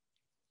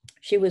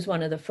 She was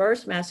one of the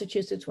first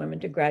Massachusetts women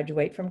to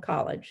graduate from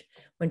college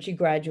when she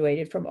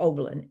graduated from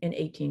Oberlin in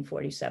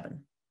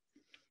 1847.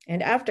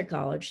 and after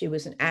college, she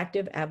was an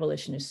active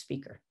abolitionist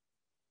speaker.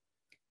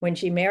 When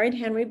she married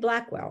Henry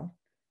Blackwell,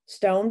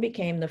 Stone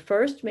became the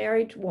first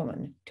married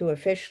woman to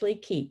officially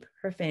keep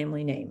her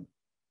family name,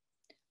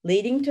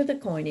 leading to the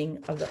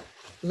coining of the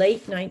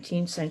late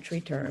 19th century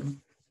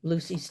term,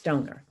 Lucy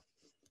Stoner,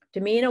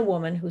 to mean a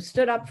woman who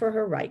stood up for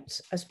her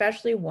rights,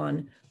 especially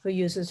one who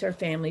uses her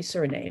family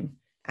surname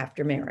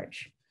after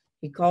marriage.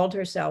 He called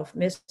herself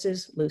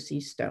Mrs.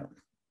 Lucy Stone.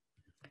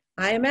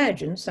 I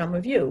imagine some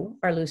of you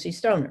are Lucy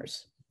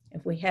Stoners.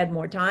 If we had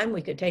more time,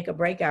 we could take a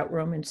breakout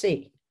room and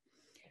see.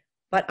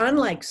 But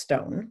unlike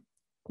Stone,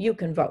 you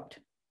can vote.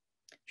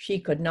 She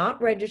could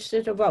not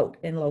register to vote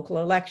in local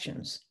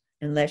elections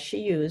unless she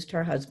used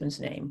her husband's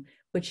name,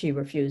 which she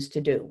refused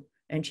to do,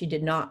 and she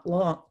did not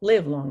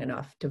live long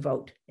enough to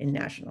vote in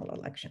national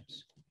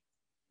elections.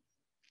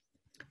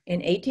 In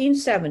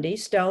 1870,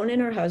 Stone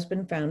and her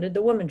husband founded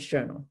the Woman's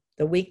Journal,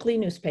 the weekly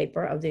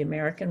newspaper of the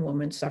American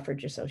Woman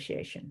Suffrage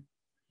Association.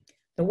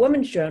 The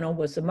Woman's Journal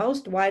was the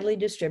most widely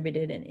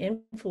distributed and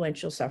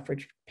influential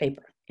suffrage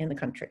paper in the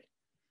country.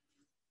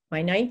 By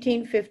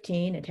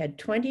 1915, it had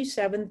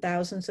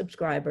 27,000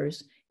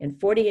 subscribers in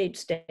 48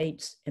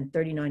 states and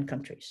 39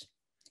 countries,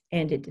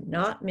 and it did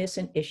not miss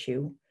an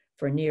issue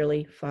for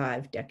nearly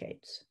 5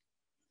 decades.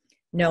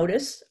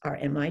 Notice our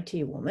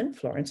MIT woman,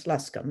 Florence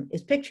Luscombe,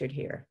 is pictured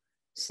here,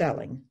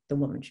 selling the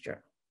Woman's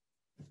Journal.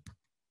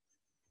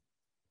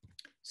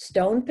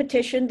 Stone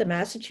petitioned the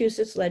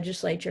Massachusetts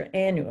legislature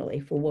annually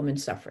for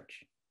women's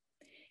suffrage.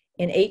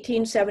 In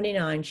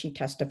 1879, she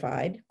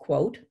testified,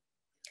 quote,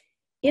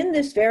 "In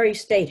this very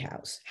State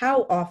House,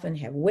 how often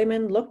have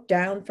women looked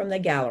down from the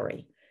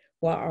gallery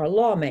while our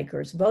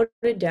lawmakers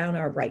voted down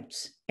our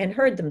rights and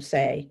heard them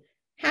say,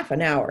 'Half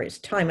an hour is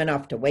time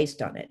enough to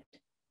waste on it,'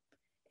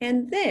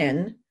 and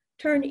then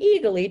turn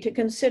eagerly to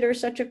consider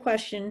such a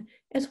question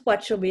as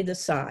what shall be the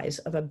size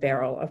of a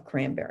barrel of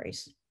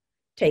cranberries,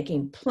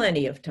 taking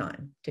plenty of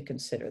time to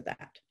consider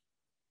that."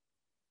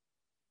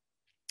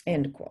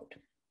 End quote.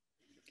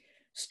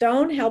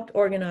 Stone helped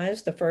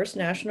organize the first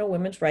National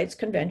Women's Rights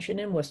Convention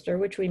in Worcester,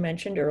 which we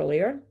mentioned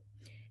earlier,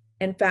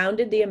 and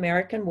founded the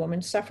American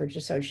Women's Suffrage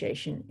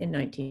Association in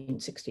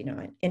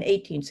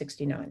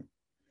 1869.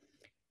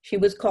 She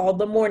was called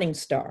the Morning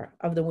Star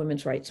of the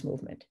women's rights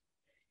movement.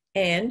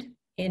 And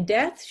in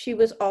death, she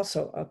was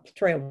also a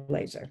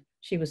trailblazer.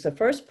 She was the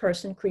first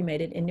person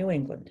cremated in New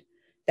England.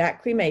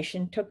 That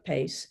cremation took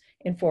place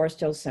in Forest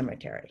Hill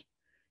Cemetery.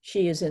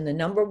 She is in the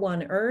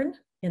 #1 urn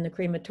in the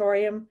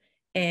crematorium,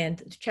 and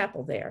the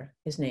chapel there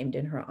is named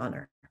in her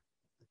honor.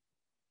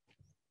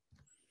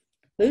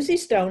 Lucy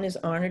Stone is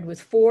honored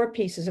with 4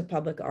 pieces of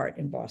public art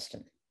in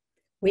Boston.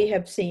 We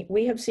have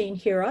seen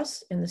Hear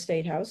Us in the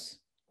State House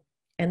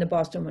and the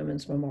Boston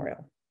Women's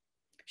Memorial.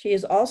 She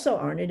is also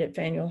honored at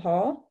Faneuil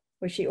Hall,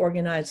 where she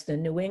organized the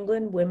New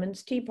England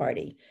Women's Tea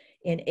Party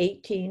in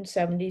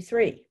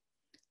 1873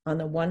 on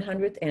the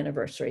 100th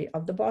anniversary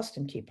of the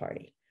Boston Tea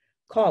Party,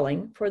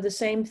 calling for the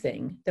same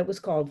thing that was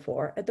called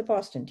for at the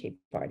Boston Tea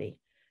Party: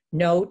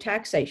 no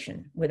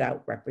taxation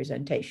without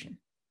representation.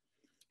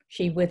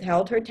 She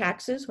withheld her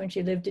taxes when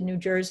she lived in New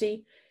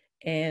Jersey,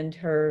 and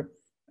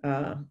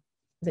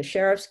the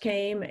sheriffs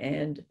came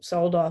and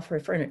sold off her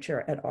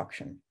furniture at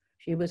auction.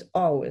 She was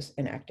always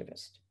an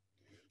activist.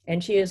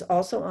 And she is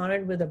also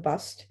honored with a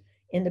bust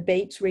in the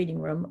Bates Reading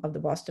Room of the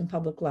Boston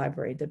Public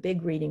Library, the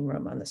big reading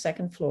room on the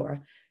 2nd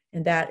floor,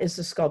 and that is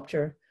the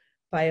sculpture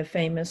by a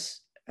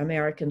famous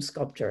American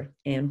sculptor,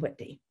 Anne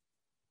Whitney.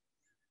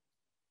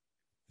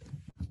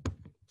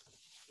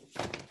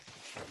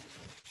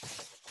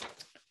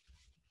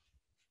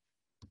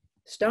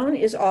 Stone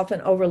is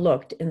often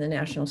overlooked in the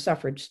national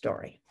suffrage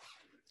story.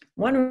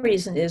 One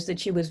reason is that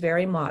she was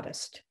very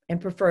modest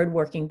and preferred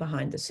working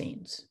behind the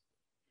scenes.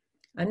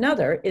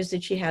 Another is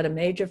that she had a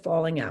major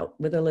falling out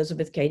with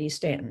Elizabeth Cady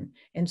Stanton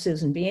and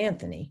Susan B.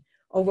 Anthony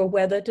over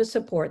whether to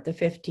support the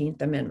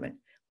 15th Amendment,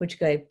 which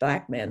gave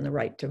Black men the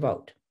right to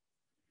vote.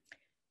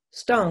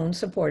 Stone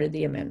supported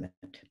the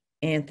amendment.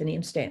 Anthony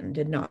and Stanton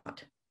did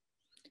not.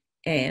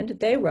 And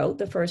they wrote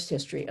the first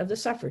history of the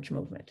suffrage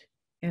movement.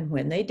 And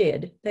when they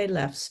did, they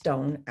left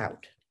Stone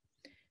out.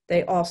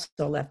 They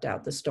also left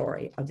out the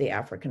story of the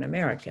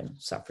African-American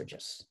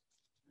suffragists.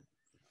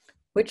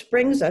 Which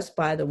brings us,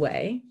 by the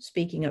way,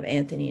 speaking of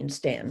Anthony and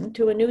Stanton,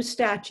 to a new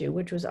statue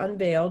which was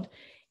unveiled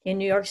in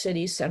New York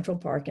City's Central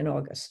Park in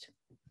August.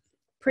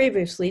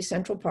 Previously,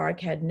 Central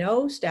Park had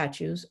no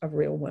statues of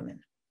real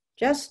women,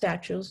 just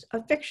statues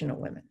of fictional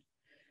women: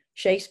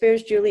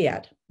 Shakespeare's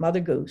Juliet, Mother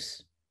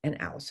Goose, and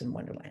Alice in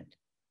Wonderland.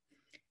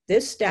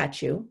 This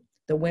statue,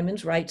 the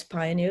Women's Rights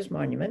Pioneers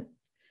Monument,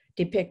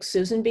 depicts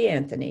Susan B.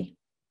 Anthony,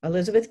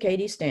 Elizabeth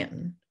Cady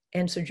Stanton,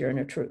 and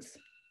Sojourner Truth.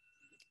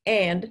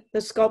 And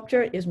the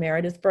sculptor is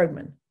Meredith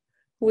Bergman,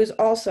 who is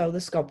also the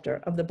sculptor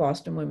of the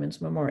Boston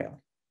Women's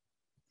Memorial.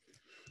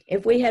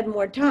 If we had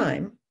more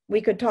time,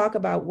 we could talk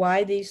about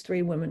why these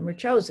 3 women were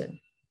chosen,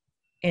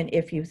 and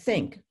if you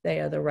think they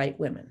are the right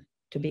women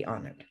to be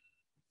honored.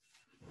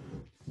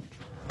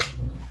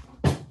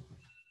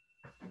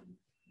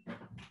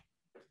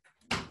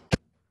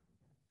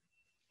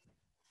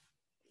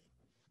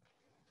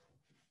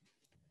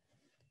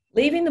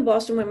 Leaving the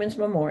Boston Women's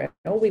Memorial,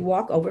 we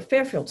walk over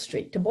Fairfield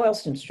Street to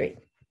Boylston Street.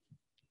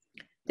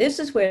 This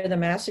is where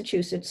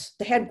the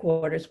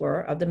headquarters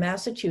were of the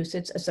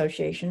Massachusetts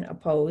Association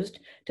opposed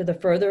to the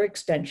further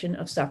extension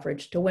of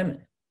suffrage to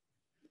women.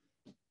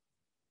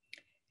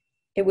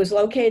 It was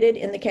located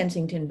in the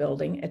Kensington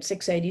Building at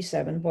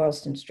 687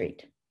 Boylston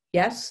Street.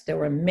 Yes, there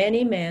were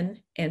many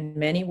men and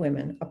many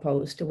women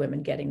opposed to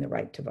women getting the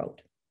right to vote.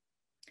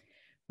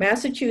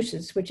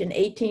 Massachusetts, which in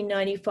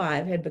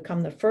 1895 had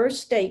become the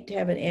first state to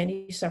have an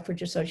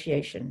anti-suffrage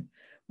association,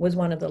 was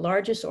one of the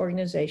largest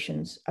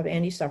organizations of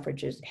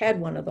anti-suffragists,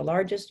 had one of the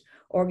largest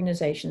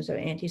organizations of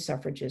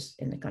anti-suffragists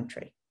in the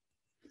country.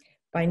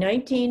 By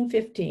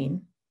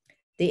 1915,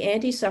 the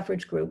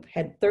anti-suffrage group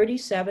had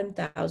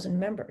 37,000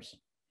 members.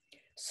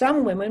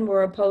 Some women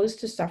were opposed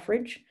to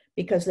suffrage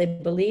because they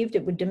believed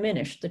it would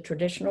diminish the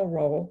traditional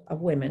role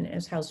of women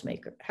as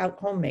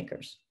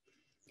homemakers.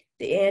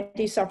 The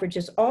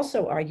anti-suffragists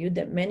also argued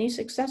that many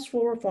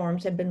successful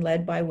reforms had been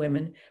led by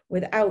women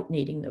without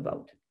needing the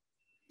vote,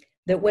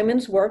 that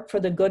women's work for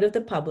the good of the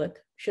public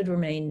should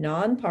remain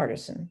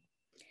nonpartisan,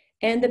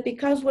 and that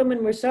because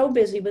women were so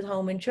busy with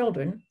home and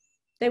children,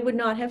 they would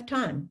not have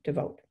time to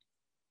vote.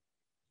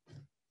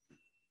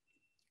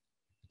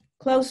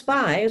 Close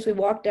by, as we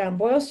walk down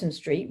Boylston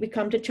Street, we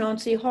come to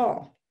Chauncey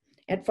Hall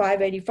at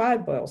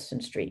 585 Boylston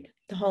Street,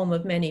 the home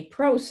of many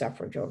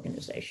pro-suffrage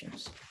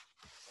organizations.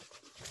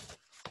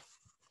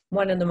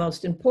 One of the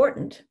most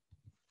important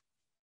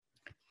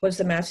was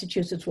the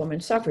Massachusetts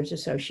Women's Suffrage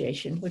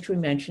Association, which we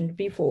mentioned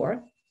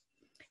before,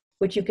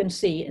 which you can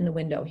see in the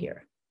window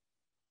here.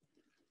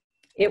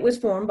 It was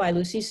formed by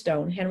Lucy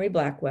Stone, Henry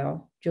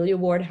Blackwell, Julia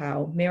Ward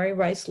Howe, Mary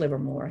Rice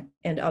Livermore,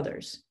 and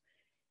others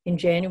in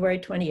January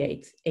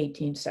 28,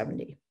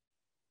 1870.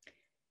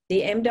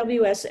 The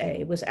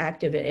MWSA was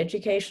active in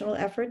educational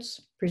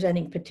efforts,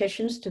 presenting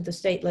petitions to the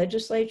state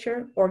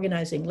legislature,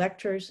 organizing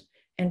lectures,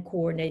 and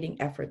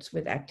coordinating efforts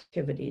with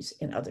activities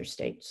in other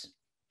states.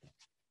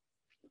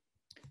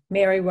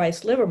 Mary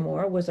Rice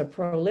Livermore was a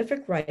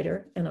prolific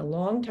writer and a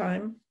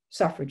longtime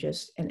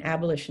suffragist and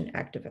abolition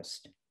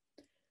activist.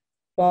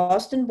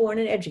 Boston born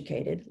and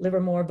educated,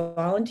 Livermore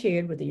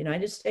volunteered with the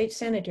United States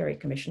Sanitary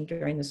Commission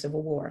during the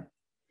Civil War.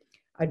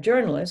 A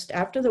journalist,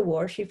 after the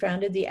war, she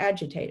founded The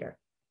Agitator,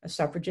 a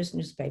suffragist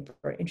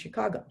newspaper in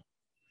Chicago.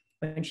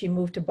 When she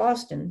moved to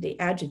Boston, The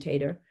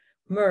Agitator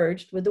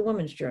merged with the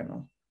Woman's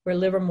Journal, where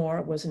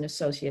Livermore was an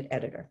associate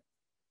editor.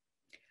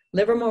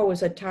 Livermore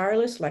was a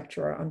tireless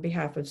lecturer on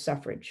behalf of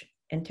suffrage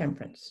and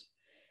temperance,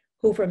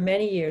 who for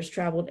many years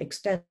traveled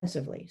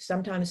extensively,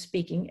 sometimes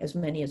speaking as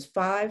many as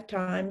 5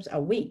 times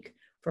a week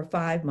for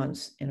 5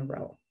 months in a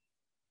row.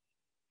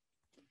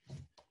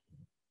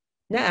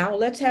 Now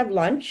let's have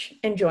lunch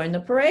and join the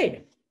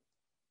parade.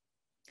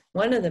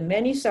 One of the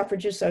many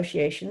suffrage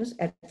associations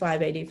at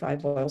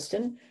 585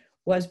 Boylston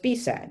was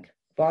BSAG,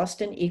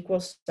 Boston Equal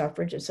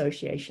Suffrage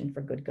Association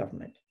for Good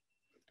Government.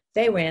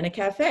 They ran a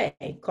cafe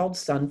called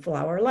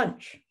Sunflower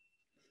Lunch,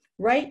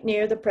 right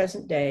near the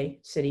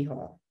present-day City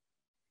Hall.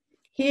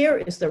 Here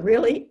is the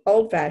really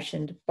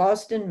old-fashioned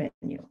Boston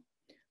menu,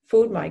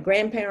 food my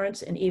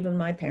grandparents and even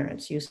my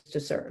parents used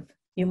to serve.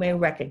 You may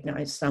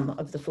recognize some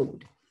of the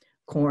food: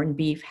 corned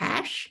beef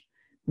hash,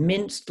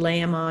 minced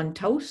lamb on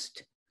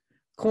toast,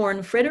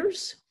 corn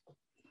fritters,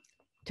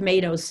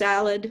 tomato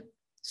salad,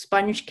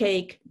 sponge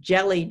cake,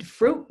 jellied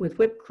fruit with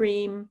whipped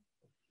cream,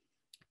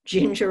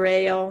 ginger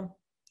ale,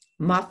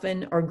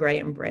 muffin, or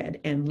graham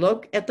bread. And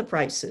look at the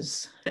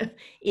prices.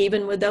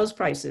 Even with those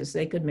prices,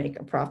 they could make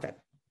a profit.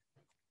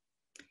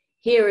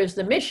 Here is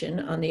the mission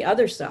on the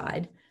other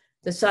side.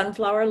 The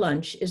Sunflower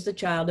Lunch is the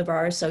child of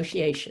our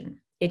association.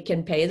 It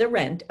can pay the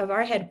rent of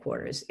our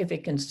headquarters if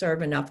it can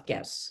serve enough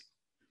guests.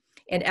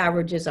 It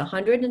averages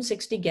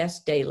 160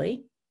 guests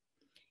daily.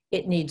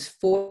 It needs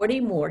 40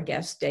 more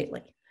guests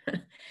daily.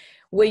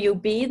 Will you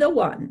be the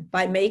one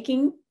by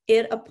making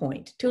it a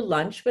point to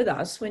lunch with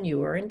us when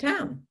you are in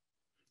town?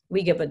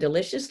 We give a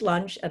delicious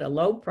lunch at a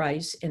low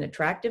price in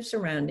attractive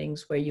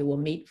surroundings where you will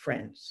meet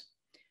friends.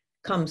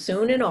 Come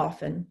soon and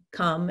often,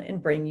 come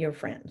and bring your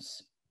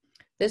friends.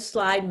 This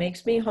slide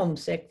makes me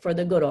homesick for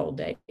the good old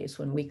days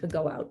when we could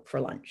go out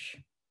for lunch.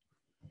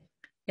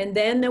 And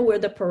then there were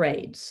the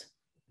parades.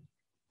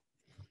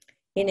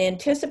 In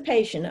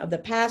anticipation of the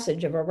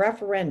passage of a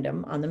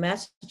referendum on the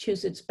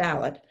Massachusetts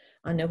ballot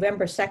on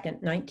November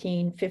 2nd,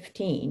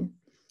 1915,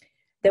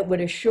 that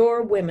would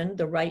assure women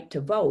the right to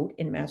vote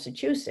in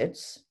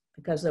Massachusetts,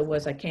 because there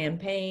was a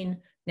campaign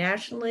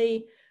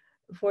nationally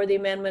for the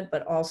amendment,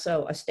 but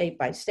also a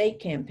state-by-state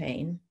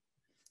campaign.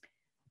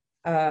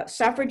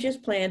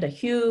 Suffragists planned a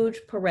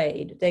huge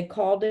parade. They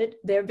called it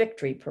their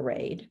Victory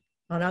Parade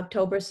on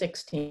October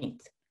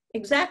 16th,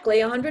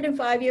 exactly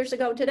 105 years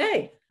ago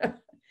today.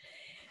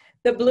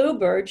 The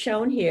bluebird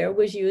shown here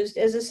was used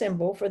as a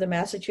symbol for the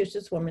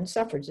Massachusetts Women's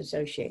Suffrage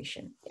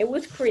Association. It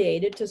was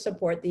created to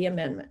support the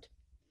amendment.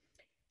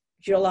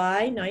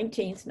 July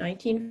 19th,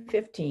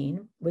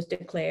 1915 was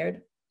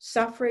declared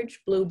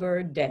Suffrage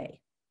Bluebird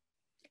Day,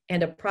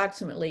 and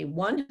approximately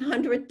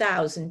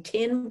 100,000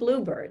 tin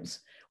bluebirds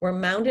were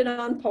mounted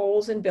on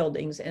poles in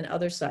buildings and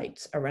other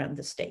sites around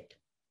the state.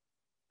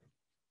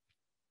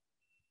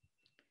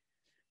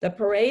 The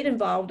parade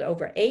involved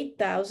over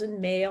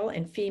 8,000 male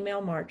and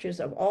female marchers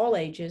of all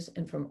ages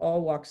and from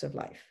all walks of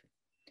life.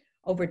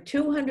 Over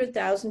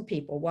 200,000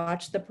 people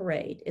watched the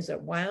parade as it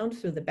wound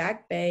through the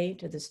Back Bay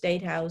to the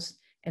State House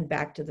and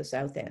back to the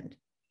South End.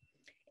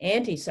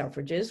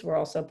 Anti-suffragists were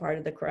also part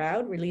of the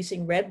crowd,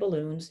 releasing red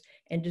balloons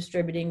and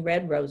distributing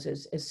red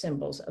roses as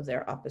symbols of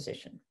their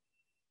opposition.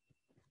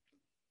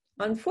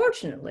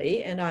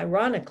 Unfortunately, and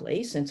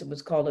ironically, since it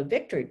was called a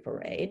victory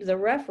parade, the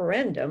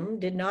referendum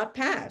did not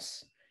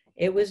pass.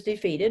 It was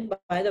defeated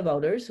by the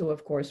voters, who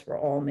of course were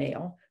all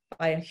male,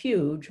 by a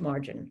huge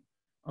margin.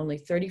 Only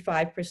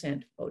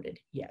 35% voted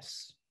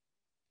yes.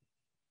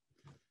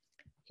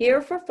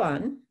 Here for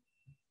fun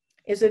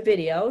is a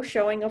video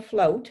showing a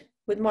float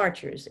with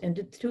marchers in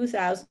the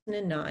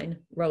 2009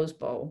 Rose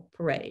Bowl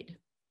parade.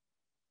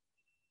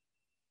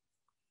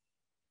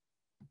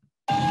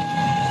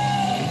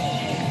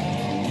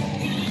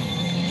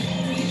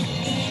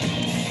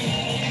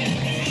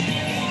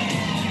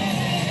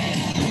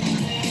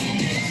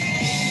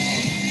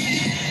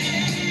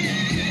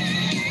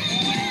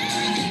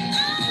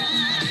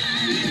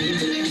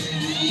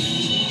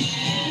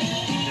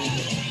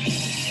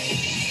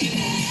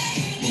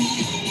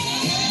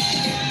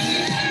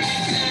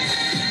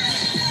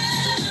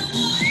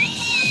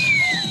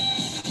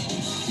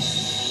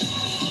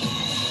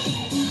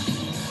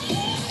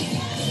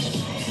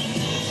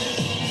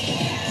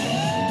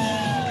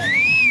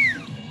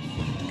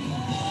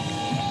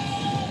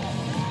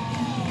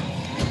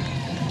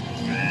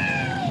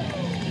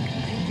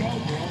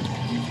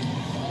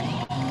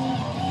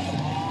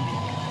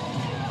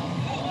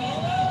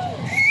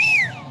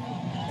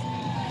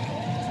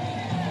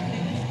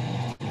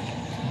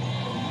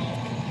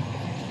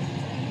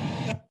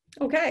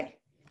 Okay.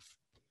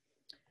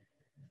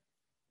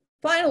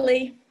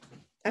 Finally,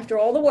 after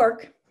all the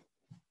work,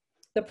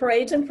 the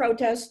parades and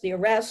protests, the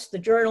arrests, the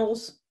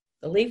journals,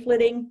 the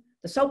leafleting,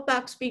 the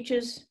soapbox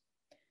speeches,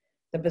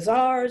 the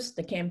bazaars,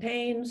 the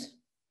campaigns,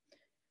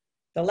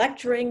 the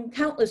lecturing,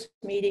 countless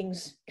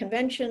meetings,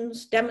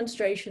 conventions,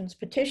 demonstrations,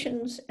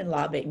 petitions, and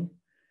lobbying,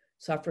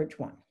 suffrage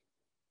won.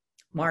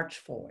 March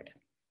forward.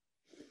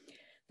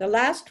 The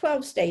last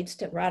 12 states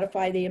to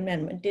ratify the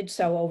amendment did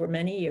so over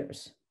many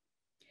years.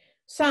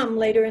 Some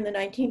later in the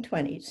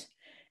 1920s,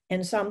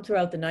 and some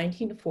throughout the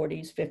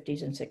 1940s,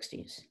 50s, and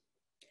 60s.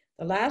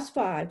 The last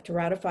 5 to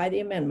ratify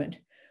the amendment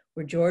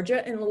were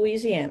Georgia and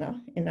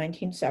Louisiana in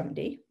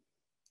 1970,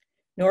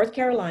 North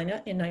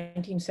Carolina in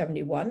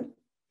 1971,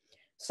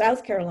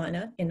 South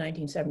Carolina in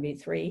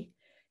 1973,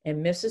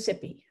 and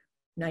Mississippi,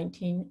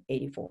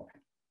 1984.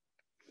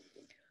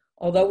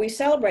 Although we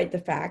celebrate the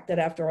fact that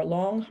after a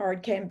long,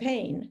 hard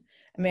campaign,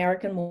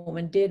 American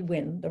women did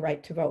win the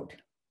right to vote,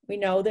 we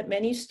know that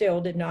many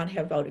still did not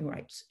have voting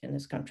rights in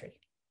this country.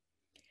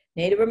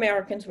 Native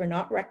Americans were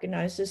not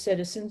recognized as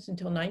citizens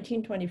until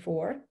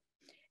 1924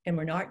 and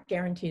were not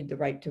guaranteed the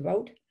right to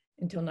vote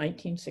until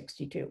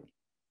 1962.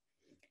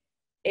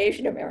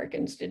 Asian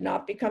Americans did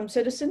not become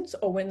citizens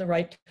or win the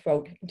right to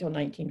vote until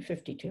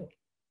 1952.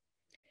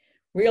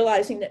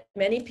 Realizing that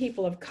many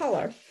people of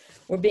color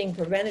were being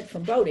prevented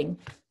from voting,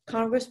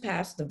 Congress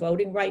passed the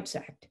Voting Rights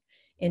Act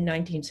in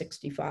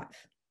 1965.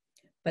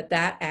 But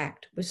that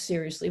act was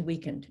seriously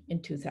weakened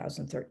in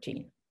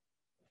 2013.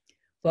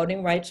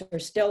 Voting rights are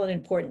still an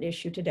important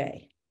issue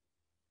today.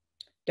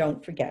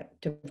 Don't forget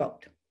to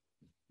vote.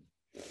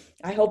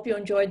 I hope you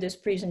enjoyed this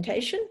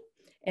presentation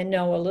and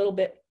know a little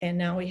bit, and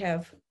now we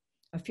have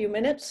a few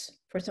minutes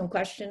for some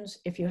questions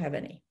if you have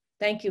any.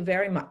 Thank you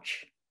very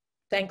much.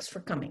 Thanks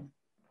for coming.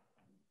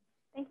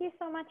 Thank you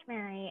so much,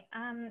 Mary.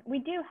 We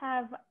do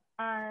have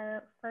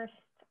our first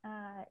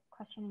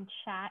question in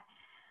chat.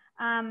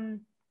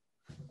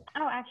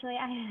 Oh, actually,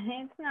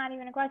 it's not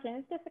even a question.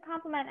 It's just a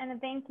compliment and a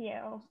thank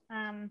you.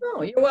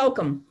 Oh, you're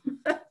welcome.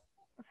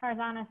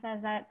 Farzana says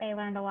that they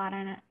learned a lot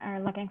and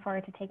are looking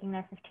forward to taking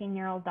their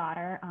 15-year-old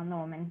daughter on the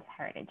Women's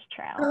Heritage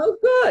Trail. Oh,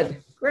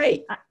 good.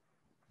 Great.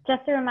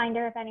 Just a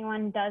reminder, if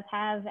anyone does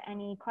have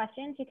any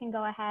questions, you can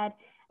go ahead.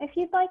 If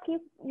you'd like,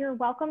 you're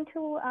welcome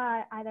to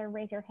either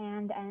raise your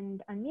hand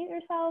and unmute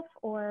yourself,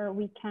 or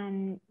you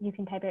can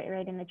type it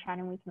right in the chat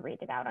and we can read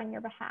it out on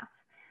your behalf.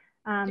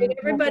 Did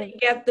everybody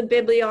get the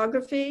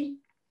bibliography?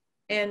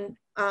 And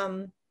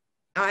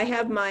I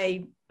have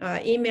my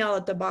email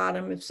at the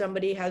bottom if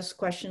somebody has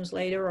questions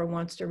later or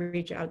wants to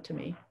reach out to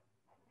me.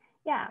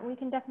 Yeah, we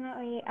can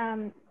definitely,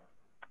 I'm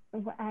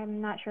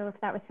not sure if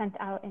that was sent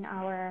out in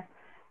our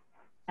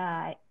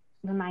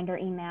reminder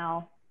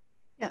email.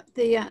 Yeah,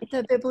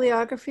 the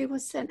bibliography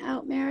was sent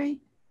out, Mary?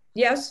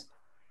 Yes?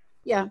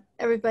 Yeah,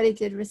 everybody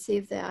did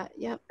receive that.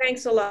 Yep.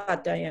 Thanks a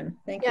lot, Diane.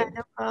 Thank you. Yeah,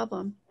 no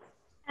problem.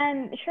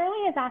 And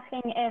Shirley is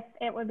asking if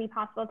it would be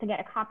possible to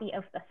get a copy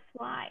of the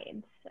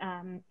slides.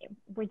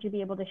 Would you be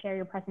able to share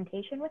your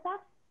presentation with us?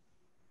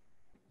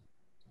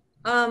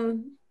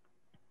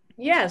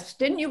 Yes,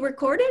 didn't you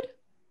record it?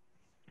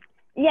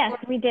 Yes,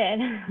 we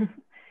did.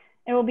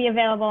 It will be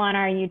available on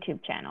our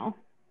YouTube channel.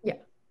 Yeah.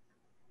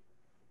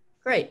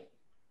 Great.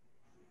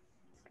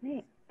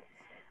 Great.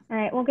 All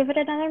right, we'll give it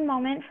another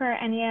moment for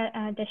any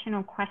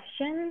additional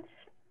questions.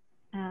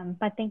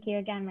 But thank you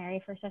again,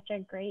 Mary, for such a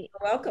great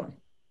You're welcome.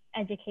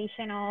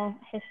 educational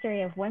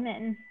history of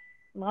women.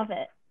 Love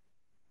it.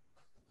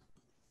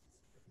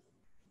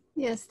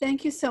 Yes,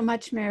 thank you so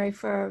much, Mary,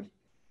 for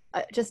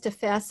just a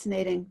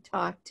fascinating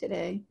talk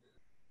today.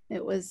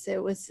 It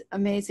was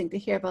amazing to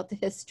hear about the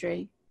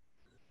history.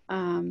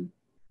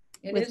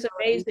 It is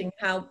amazing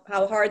how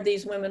hard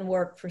these women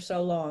worked for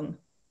so long.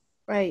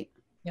 Right.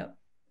 Yep.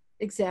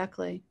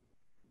 Exactly.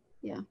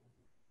 Yeah.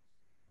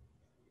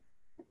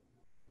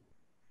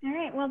 All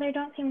right, well, there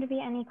don't seem to be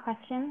any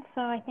questions,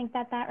 so I think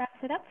that wraps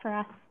it up for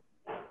us.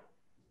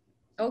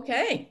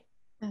 Okay.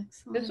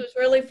 Excellent. This was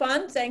really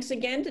fun. Thanks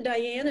again to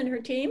Diane and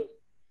her team.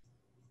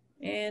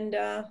 And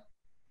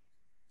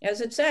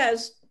as it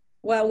says,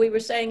 well, we were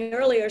saying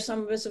earlier,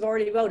 some of us have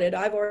already voted.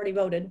 I've already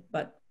voted,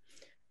 but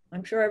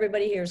I'm sure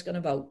everybody here is going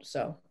to vote.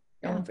 So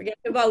don't forget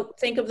to vote.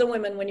 Think of the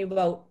women when you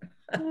vote.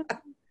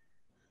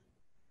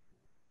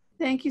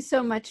 Thank you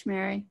so much,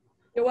 Mary.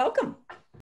 You're welcome.